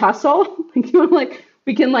you want to tussle? Like, do you want like,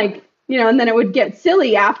 we can like, and then it would get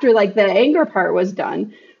silly after like the anger part was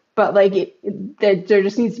done. But like there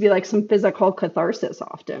just needs to be like some physical catharsis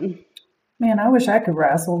often. Man, I wish I could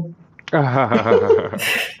wrestle.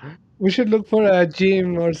 We should look for a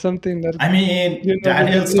gym or something that. I mean,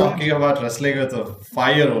 Daniel's talking about wrestling with a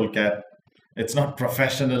 5-year-old cat. It's not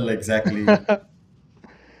professional exactly. But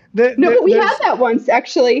we had that once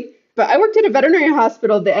actually. But I worked at a veterinary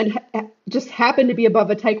hospital that just happened to be above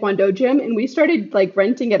a Taekwondo gym, and we started like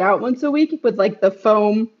renting it out once a week with like the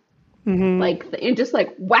foam, and just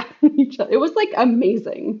like whacking each other. It was like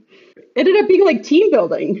amazing. It ended up being like team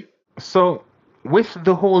building. So, with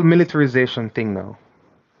the whole militarization thing now,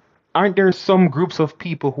 aren't there some groups of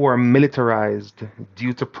people who are militarized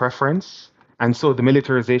due to preference, and so the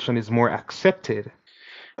militarization is more accepted?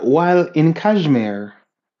 While in Kashmir,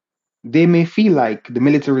 they may feel like the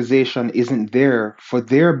militarization isn't there for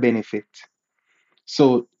their benefit.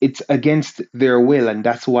 So it's against their will, and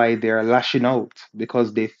that's why they're lashing out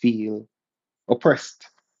because they feel oppressed.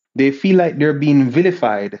 They feel like they're being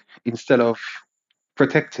vilified instead of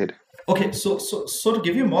protected. Okay, so to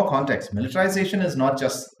give you more context, militarization is not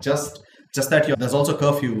just that there's also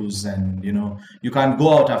curfews, and you can't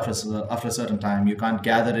go out after a certain time. You can't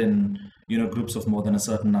gather in groups of more than a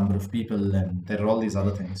certain number of people, and there are all these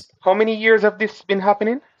other things. How many years have this been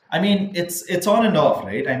happening? I mean, it's on and off,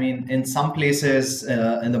 right? I mean, in some places,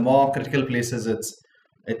 in the more critical places,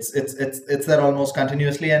 it's there almost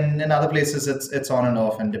continuously, and in other places, it's on and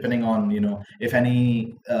off, and depending on if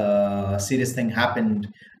any serious thing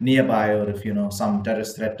happened nearby, or if some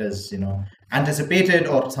terrorist threat is anticipated,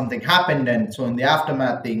 or something happened, and so in the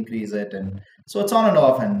aftermath they increase it, and so it's on and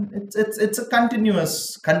off, and it's a continual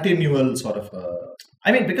sort of.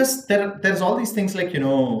 I mean, because there's all these things like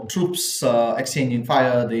troops exchanging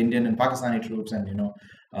fire, the Indian and Pakistani troops, and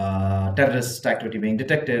terrorist activity being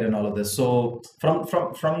detected, and all of this. So from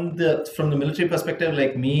the military perspective,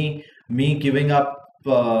 like me giving up,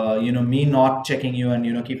 me not checking you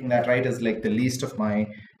and keeping that right is like the least of my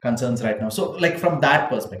concerns right now. So like from that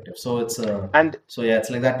perspective, so it's And so yeah, it's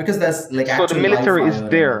like that because there's like so the actual military live is fire and all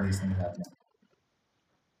there. these things happening.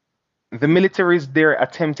 The military is there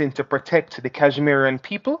attempting to protect the Kashmirian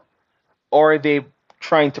people, or are they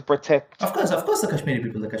trying to protect? Of course, the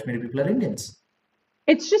Kashmiri people are Indians.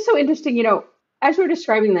 It's just so interesting, as we're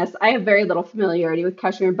describing this, I have very little familiarity with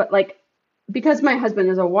Kashmir, but like, because my husband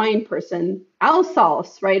is a wine person,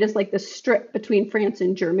 Alsace, right, is like the strip between France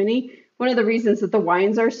and Germany. One of the reasons that the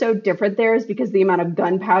wines are so different there is because the amount of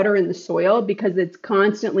gunpowder in the soil, because it's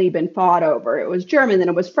constantly been fought over. It was German, then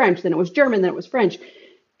it was French, then it was German, then it was French.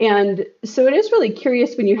 And so it is really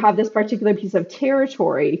curious when you have this particular piece of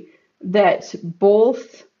territory that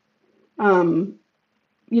both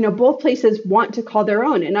both places want to call their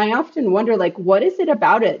own. And I often wonder, like, what is it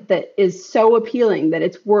about it that is so appealing that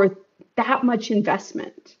it's worth that much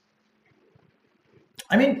investment?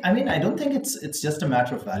 I mean, I don't think it's just a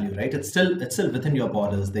matter of value, right? It's still within your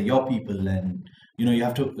borders. They're your people, and you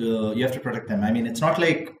have to protect them. I mean, it's not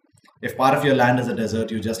like if part of your land is a desert,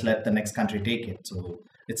 you just let the next country take it. So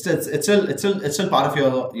it's still part of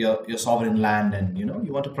your sovereign land, and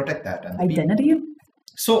you want to protect that and Identity?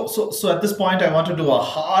 So at this point, I want to do a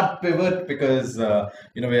hard pivot because we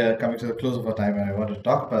are coming to the close of our time, and I want to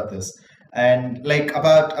talk about this and like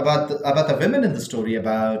about the women in the story,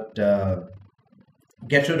 about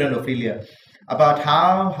Gertrude and Ophelia, about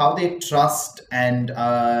how they trust and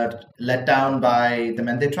are let down by the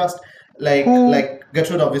men they trust. Like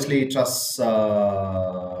Gertrude obviously trusts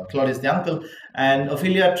Claudius the uncle, and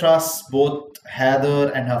Ophelia trusts both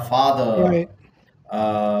Haider and her father. Right.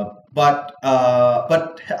 But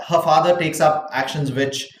her father takes up actions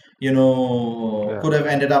which could have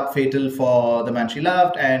ended up fatal for the man she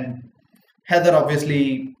loved, and Haider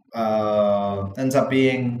obviously ends up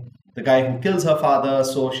being the guy who kills her father.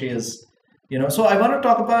 So she is, So I want to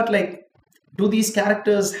talk about, like, do these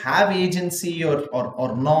characters have agency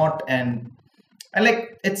or not, and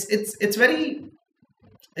like it's very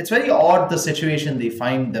odd, the situation they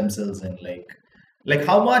find themselves in, like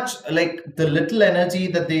how much, like the little energy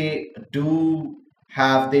that they do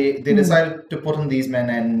have, they decide to put on these men,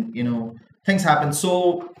 and things happen.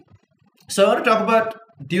 So I want to talk about,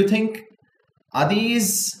 do you think, are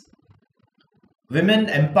these women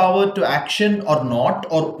empowered to action or not,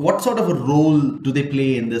 or what sort of a role do they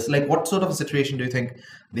play in this? Like, what sort of a situation do you think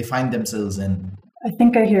they find themselves in? I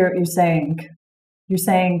think I hear what you're saying. You're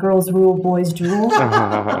saying girls rule, boys drool.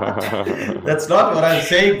 That's not what I'm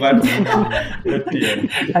saying, but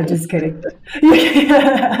yeah. I'm just kidding.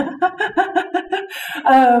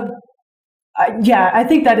 Yeah, I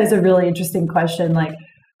think that is a really interesting question. Like,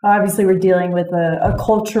 obviously, we're dealing with a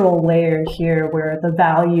cultural layer here where the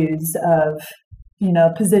values of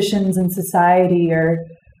positions in society are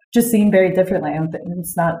just seen very differently.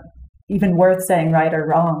 It's not even worth saying right or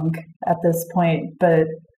wrong at this point, but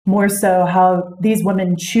more so how these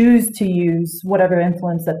women choose to use whatever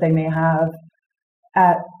influence that they may have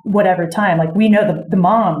at whatever time. Like, we know the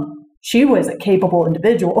mom, she was a capable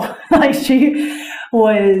individual. Like, she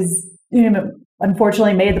was,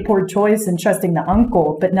 unfortunately made the poor choice in trusting the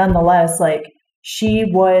uncle, but nonetheless, like, she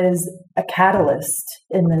was a catalyst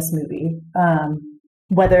in this movie.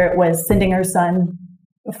 Whether it was sending her son,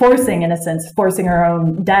 forcing her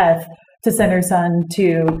own death to send her son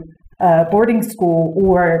to boarding school,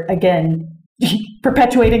 or again,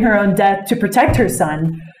 perpetuating her own death to protect her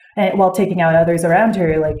son while taking out others around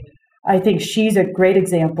her. Like, I think she's a great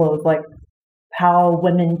example of like how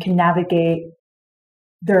women can navigate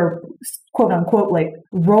their quote unquote like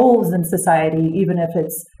roles in society, even if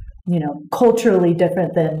it's culturally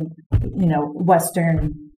different than,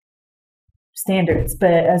 Western standards.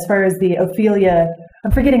 But as far as the Ophelia,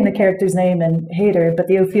 I'm forgetting the character's name in Haider, but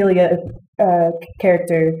the Ophelia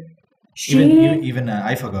character, even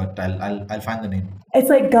I forgot. I'll find the name. It's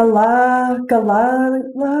like Galala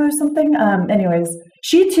or something. Anyways,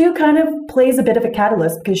 she too kind of plays a bit of a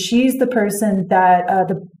catalyst because she's the person that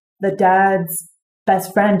the dad's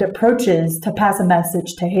best friend approaches to pass a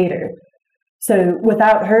message to Haider. So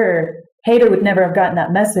without her, Haider would never have gotten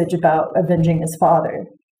that message about avenging his father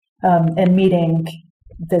and meeting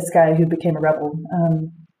this guy who became a rebel.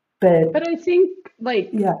 But I think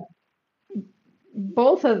yeah.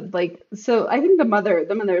 Both of so I think the mother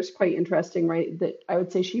is quite interesting, right? That I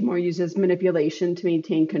would say she more uses manipulation to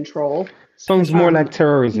maintain control. Sounds more like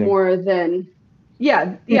terrorism. More than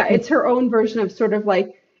it's her own version of sort of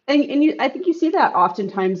I think you see that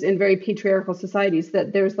oftentimes in very patriarchal societies,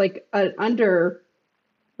 that there's there's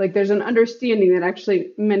an understanding that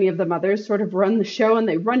actually many of the mothers sort of run the show, and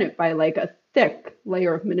they run it by a thick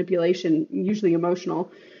layer of manipulation, usually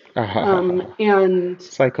emotional, and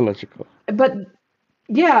psychological. But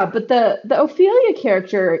the Ophelia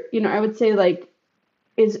character, I would say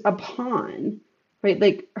is a pawn,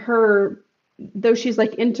 right? Her, though she's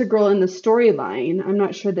integral in the storyline, I'm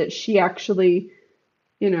not sure that she actually,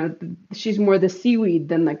 she's more the seaweed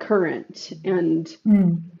than the current, and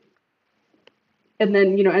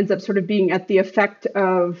then ends up sort of being at the effect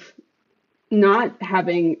of not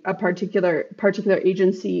having a particular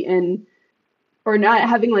agency in, or not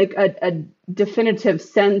having a definitive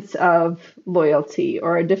sense of loyalty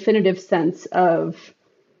or a definitive sense of,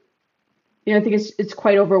 I think it's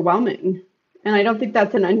quite overwhelming. And I don't think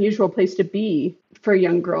that's an unusual place to be for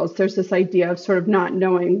young girls. There's this idea of sort of not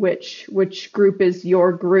knowing which group is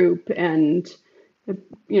your group. And,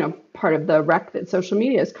 part of the wreck that social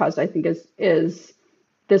media has caused, I think, is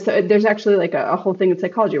this, there's actually a whole thing in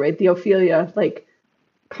psychology, right? The Ophelia,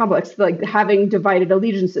 complex, having divided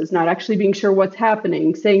allegiances, not actually being sure what's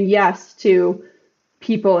happening, saying yes to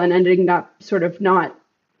people and ending up sort of not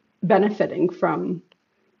benefiting from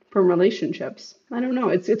relationships. I don't know.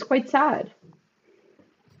 It's quite sad.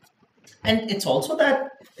 And it's also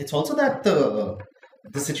that the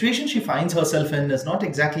situation she finds herself in is not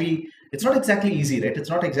exactly easy, right? It's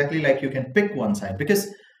not exactly like you can pick one side, because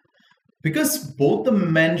both the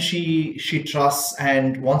men she trusts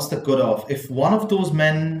and wants the good of, if one of those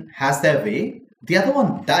men has their way, the other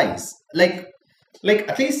one dies. Like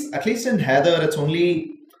at least in Haider, it's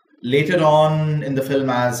only later on in the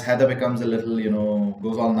film, as Haider becomes a little,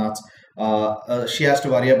 goes all nuts, she has to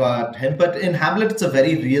worry about him. But in Hamlet, it's a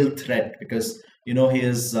very real threat because, he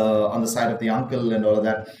is on the side of the uncle and all of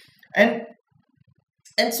that. And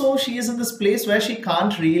so she is in this place where she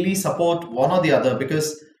can't really support one or the other,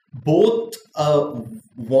 because both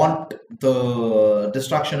want the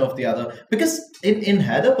destruction of the other. Because in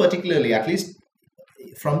Haider particularly, at least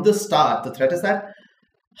from the start, the threat is that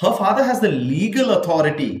her father has the legal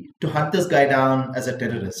authority to hunt this guy down as a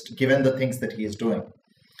terrorist, given the things that he is doing.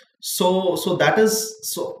 So that is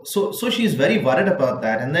so she's very worried about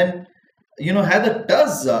that. And then Haider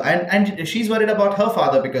does, and she's worried about her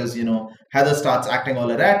father because Haider starts acting all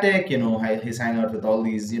erratic. He's hanging out with all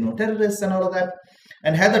these terrorists and all of that.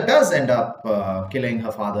 And Haider does end up killing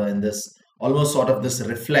her father in this almost sort of this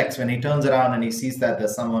reflex when he turns around and he sees that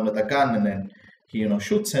there's someone with a gun, and then he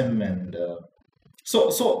shoots him. And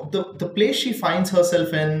so the place she finds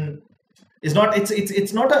herself in is not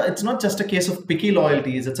it's not just a case of picky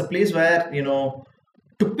loyalties. It's a place where to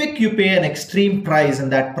pick, you pay an extreme price,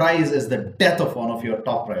 and that price is the death of one of your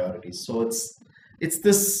top priorities. So it's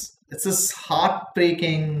this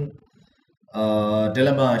heartbreaking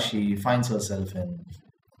dilemma she finds herself in.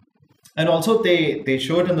 And also they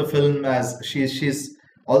show it in the film as she's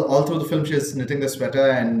all through the film she's knitting the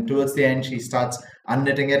sweater, and towards the end she starts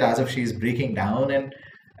unknitting it as if she's breaking down,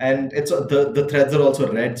 and it's the threads are also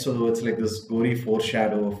red, so it's like this gory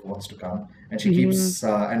foreshadow of what's to come. And she keeps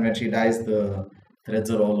and when she dies, the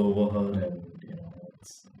threads are all over her, and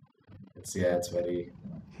it's very.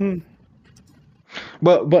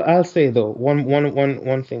 But I'll say though,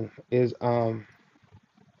 one thing is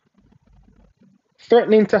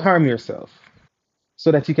threatening to harm yourself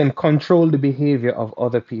so that you can control the behavior of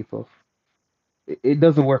other people. It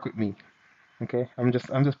doesn't work with me. Okay, I'm just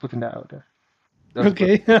putting that out there.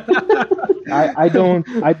 Okay. I don't.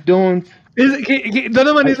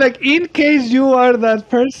 Donovan is like, in case you are that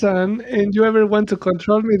person and you ever want to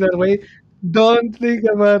control me that way, don't think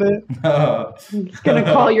about it. He's gonna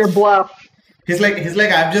call your bluff. He's like,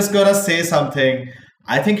 I'm just gonna say something.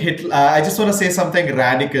 I think Hitler. I just want to say something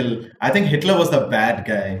radical. I think Hitler was the bad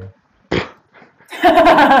guy.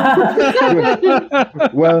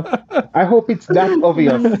 Well, I hope it's that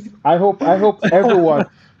obvious. I hope everyone,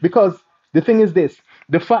 because the thing is this,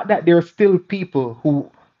 the fact that there are still people who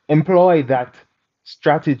employ that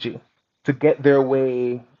strategy to get their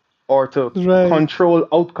way or to Right. control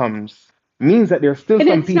outcomes means that there are still And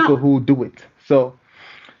some it's people not, who do it. So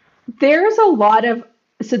there's a lot of,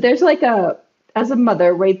 so there's like as a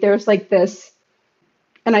mother, right, there's like this,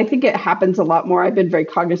 and I think it happens a lot more. I've been very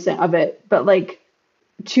cognizant of it, but like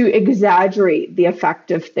to exaggerate the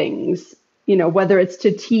effect of things, whether it's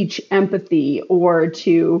to teach empathy or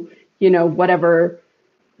to, whatever.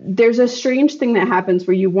 There's a strange thing that happens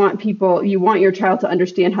where you want your child to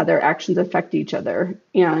understand how their actions affect each other.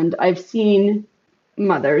 And I've seen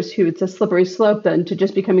mothers who it's a slippery slope then to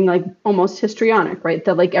just becoming like almost histrionic, right?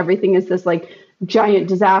 That like everything is this like giant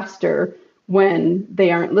disaster when they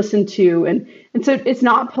aren't listened to. And so it's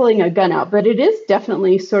not pulling a gun out, but it is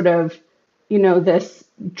definitely sort of, this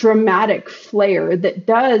dramatic flair that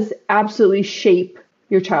does absolutely shape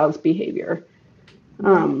your child's behavior.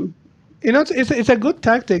 It's a good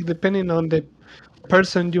tactic depending on the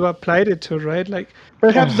person you applied it to, right? Like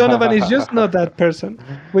perhaps Donovan is just not that person.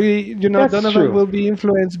 that's Donovan true. will be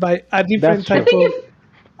influenced by a That's different I true. type think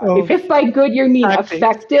of if by good you mean tactics.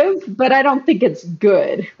 effective, but I don't think it's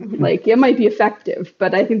good. Like it might be effective,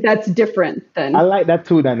 but I think that's different I than. like that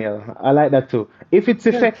too, Daniel. I like that too. If it's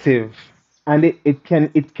Yeah. effective and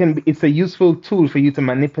it's a useful tool for you to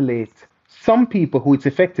manipulate some people who it's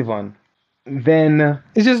effective on, then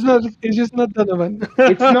It's just not Donovan.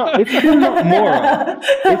 it's still not moral.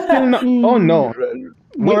 It's still not, oh Mm, no.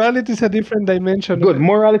 We Morality is a different dimension of good. it.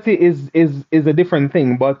 Morality is a different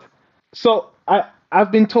thing, but so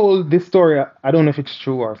I've been told this story. I don't know if it's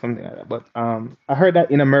true or something like that, but I heard that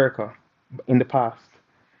in America in the past,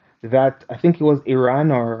 that I think it was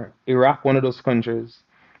Iran or Iraq, one of those countries.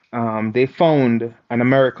 They found an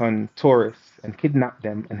American tourist and kidnapped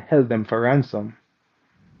them and held them for ransom.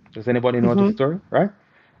 Does anybody know the Hmm. story, right?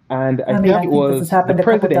 And I I mean, think I it think this has was the happened a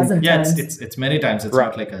couple president, dozen Yeah, it's times. it's it's many times. It's right?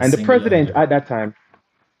 not like a And the president singular. at that time.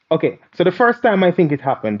 Okay, so the first time I think it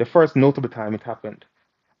happened, the first notable time it happened,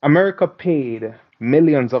 America paid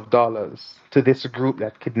millions of dollars to this group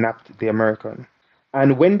that kidnapped the American.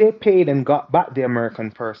 And when they paid and got back the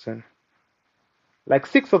American person, like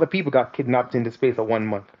six other people got kidnapped in the space of 1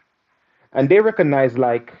 month. And they recognized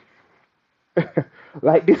like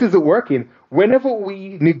this isn't working. Whenever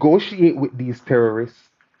we negotiate with these terrorists,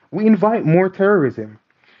 we invite more terrorism.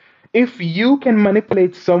 If you can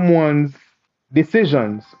manipulate someone's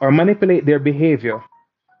decisions or manipulate their behavior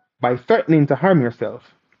by threatening to harm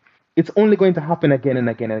yourself, it's only going to happen again and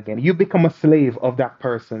again and again. You become a slave of that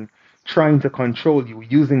person trying to control you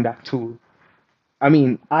using that tool. I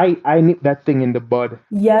mean, I nipped that thing in the bud at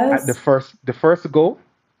Yes. the first go.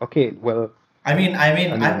 Okay, well, I I'm mean,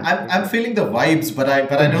 I'm I'm feeling the vibes, but I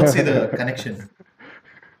don't see the connection.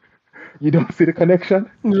 you don't see the connection.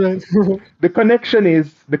 Right. The connection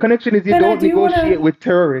is you And I don't do want negotiate to, with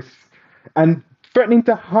terrorists and threatening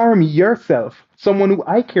to harm yourself, someone who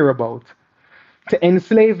I care about, to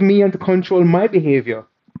enslave me and to control my behavior.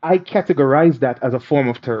 I categorize that as a form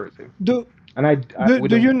of terrorism, do and I do we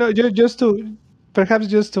do you don't. know, just to perhaps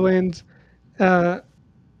just to end, uh,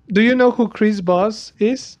 do you know who Chris Boss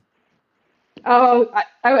is? oh,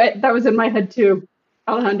 that was in my head too,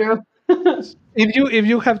 Alejandro. If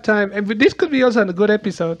you have time, and this could be also a good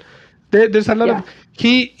episode. There's a lot Yeah. of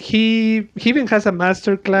he even has a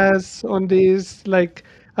master class on this, like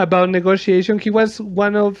about negotiation. He was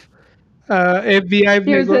one of FBI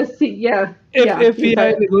Here's a yeah, yeah. He's FBI a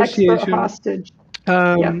expert negotiation. hostage.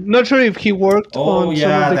 Yep. Not sure if he worked Oh on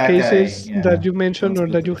some of yeah, the that guy. cases that Yeah, you now mentioned or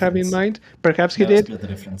split that the you have in difference. mind. Perhaps he Now did. split the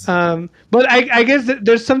difference. But I guess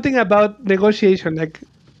there's something about negotiation, like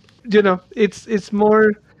it's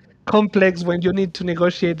more complex when you need to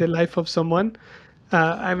negotiate the life of someone.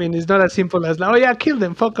 I mean, it's not as simple as like, oh yeah, kill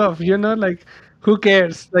them, fuck off. Like who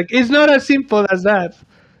cares? Like it's not as simple as that.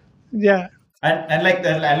 Yeah. And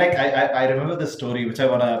I remember the story which I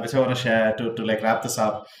wanna share to like wrap this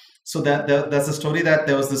up. So there's a story that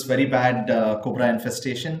there was this very bad cobra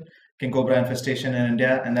infestation, king cobra infestation in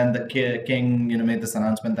India, and then the king made this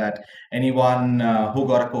announcement that anyone who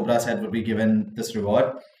got a cobra's head would be given this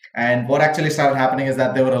reward. And what actually started happening is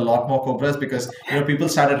that there were a lot more cobras because people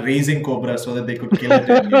started raising cobras so that they could kill it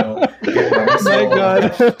and get money. My So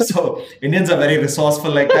God. so Indians are very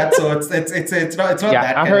resourcewful like that. So it's not Yeah,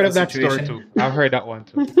 that I kind heard of a of that story situation. too. I've heard that one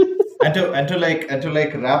too. and to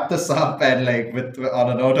wrap this up and like with on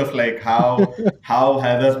a note of like how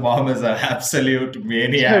Heather's mom is an absolute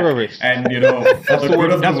maniac, Terrorist. and for the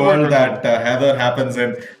good of the world that Heather happens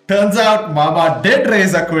in. Turns out Mama did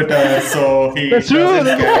raise a quitter, so he That's true.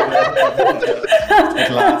 doesn't care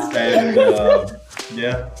at last, and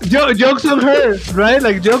yeah. Jokes on her, right?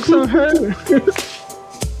 Like jokes on her.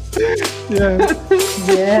 Yeah.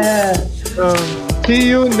 Yeah. See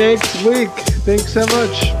you next week. Thanks so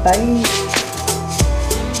much. Bye.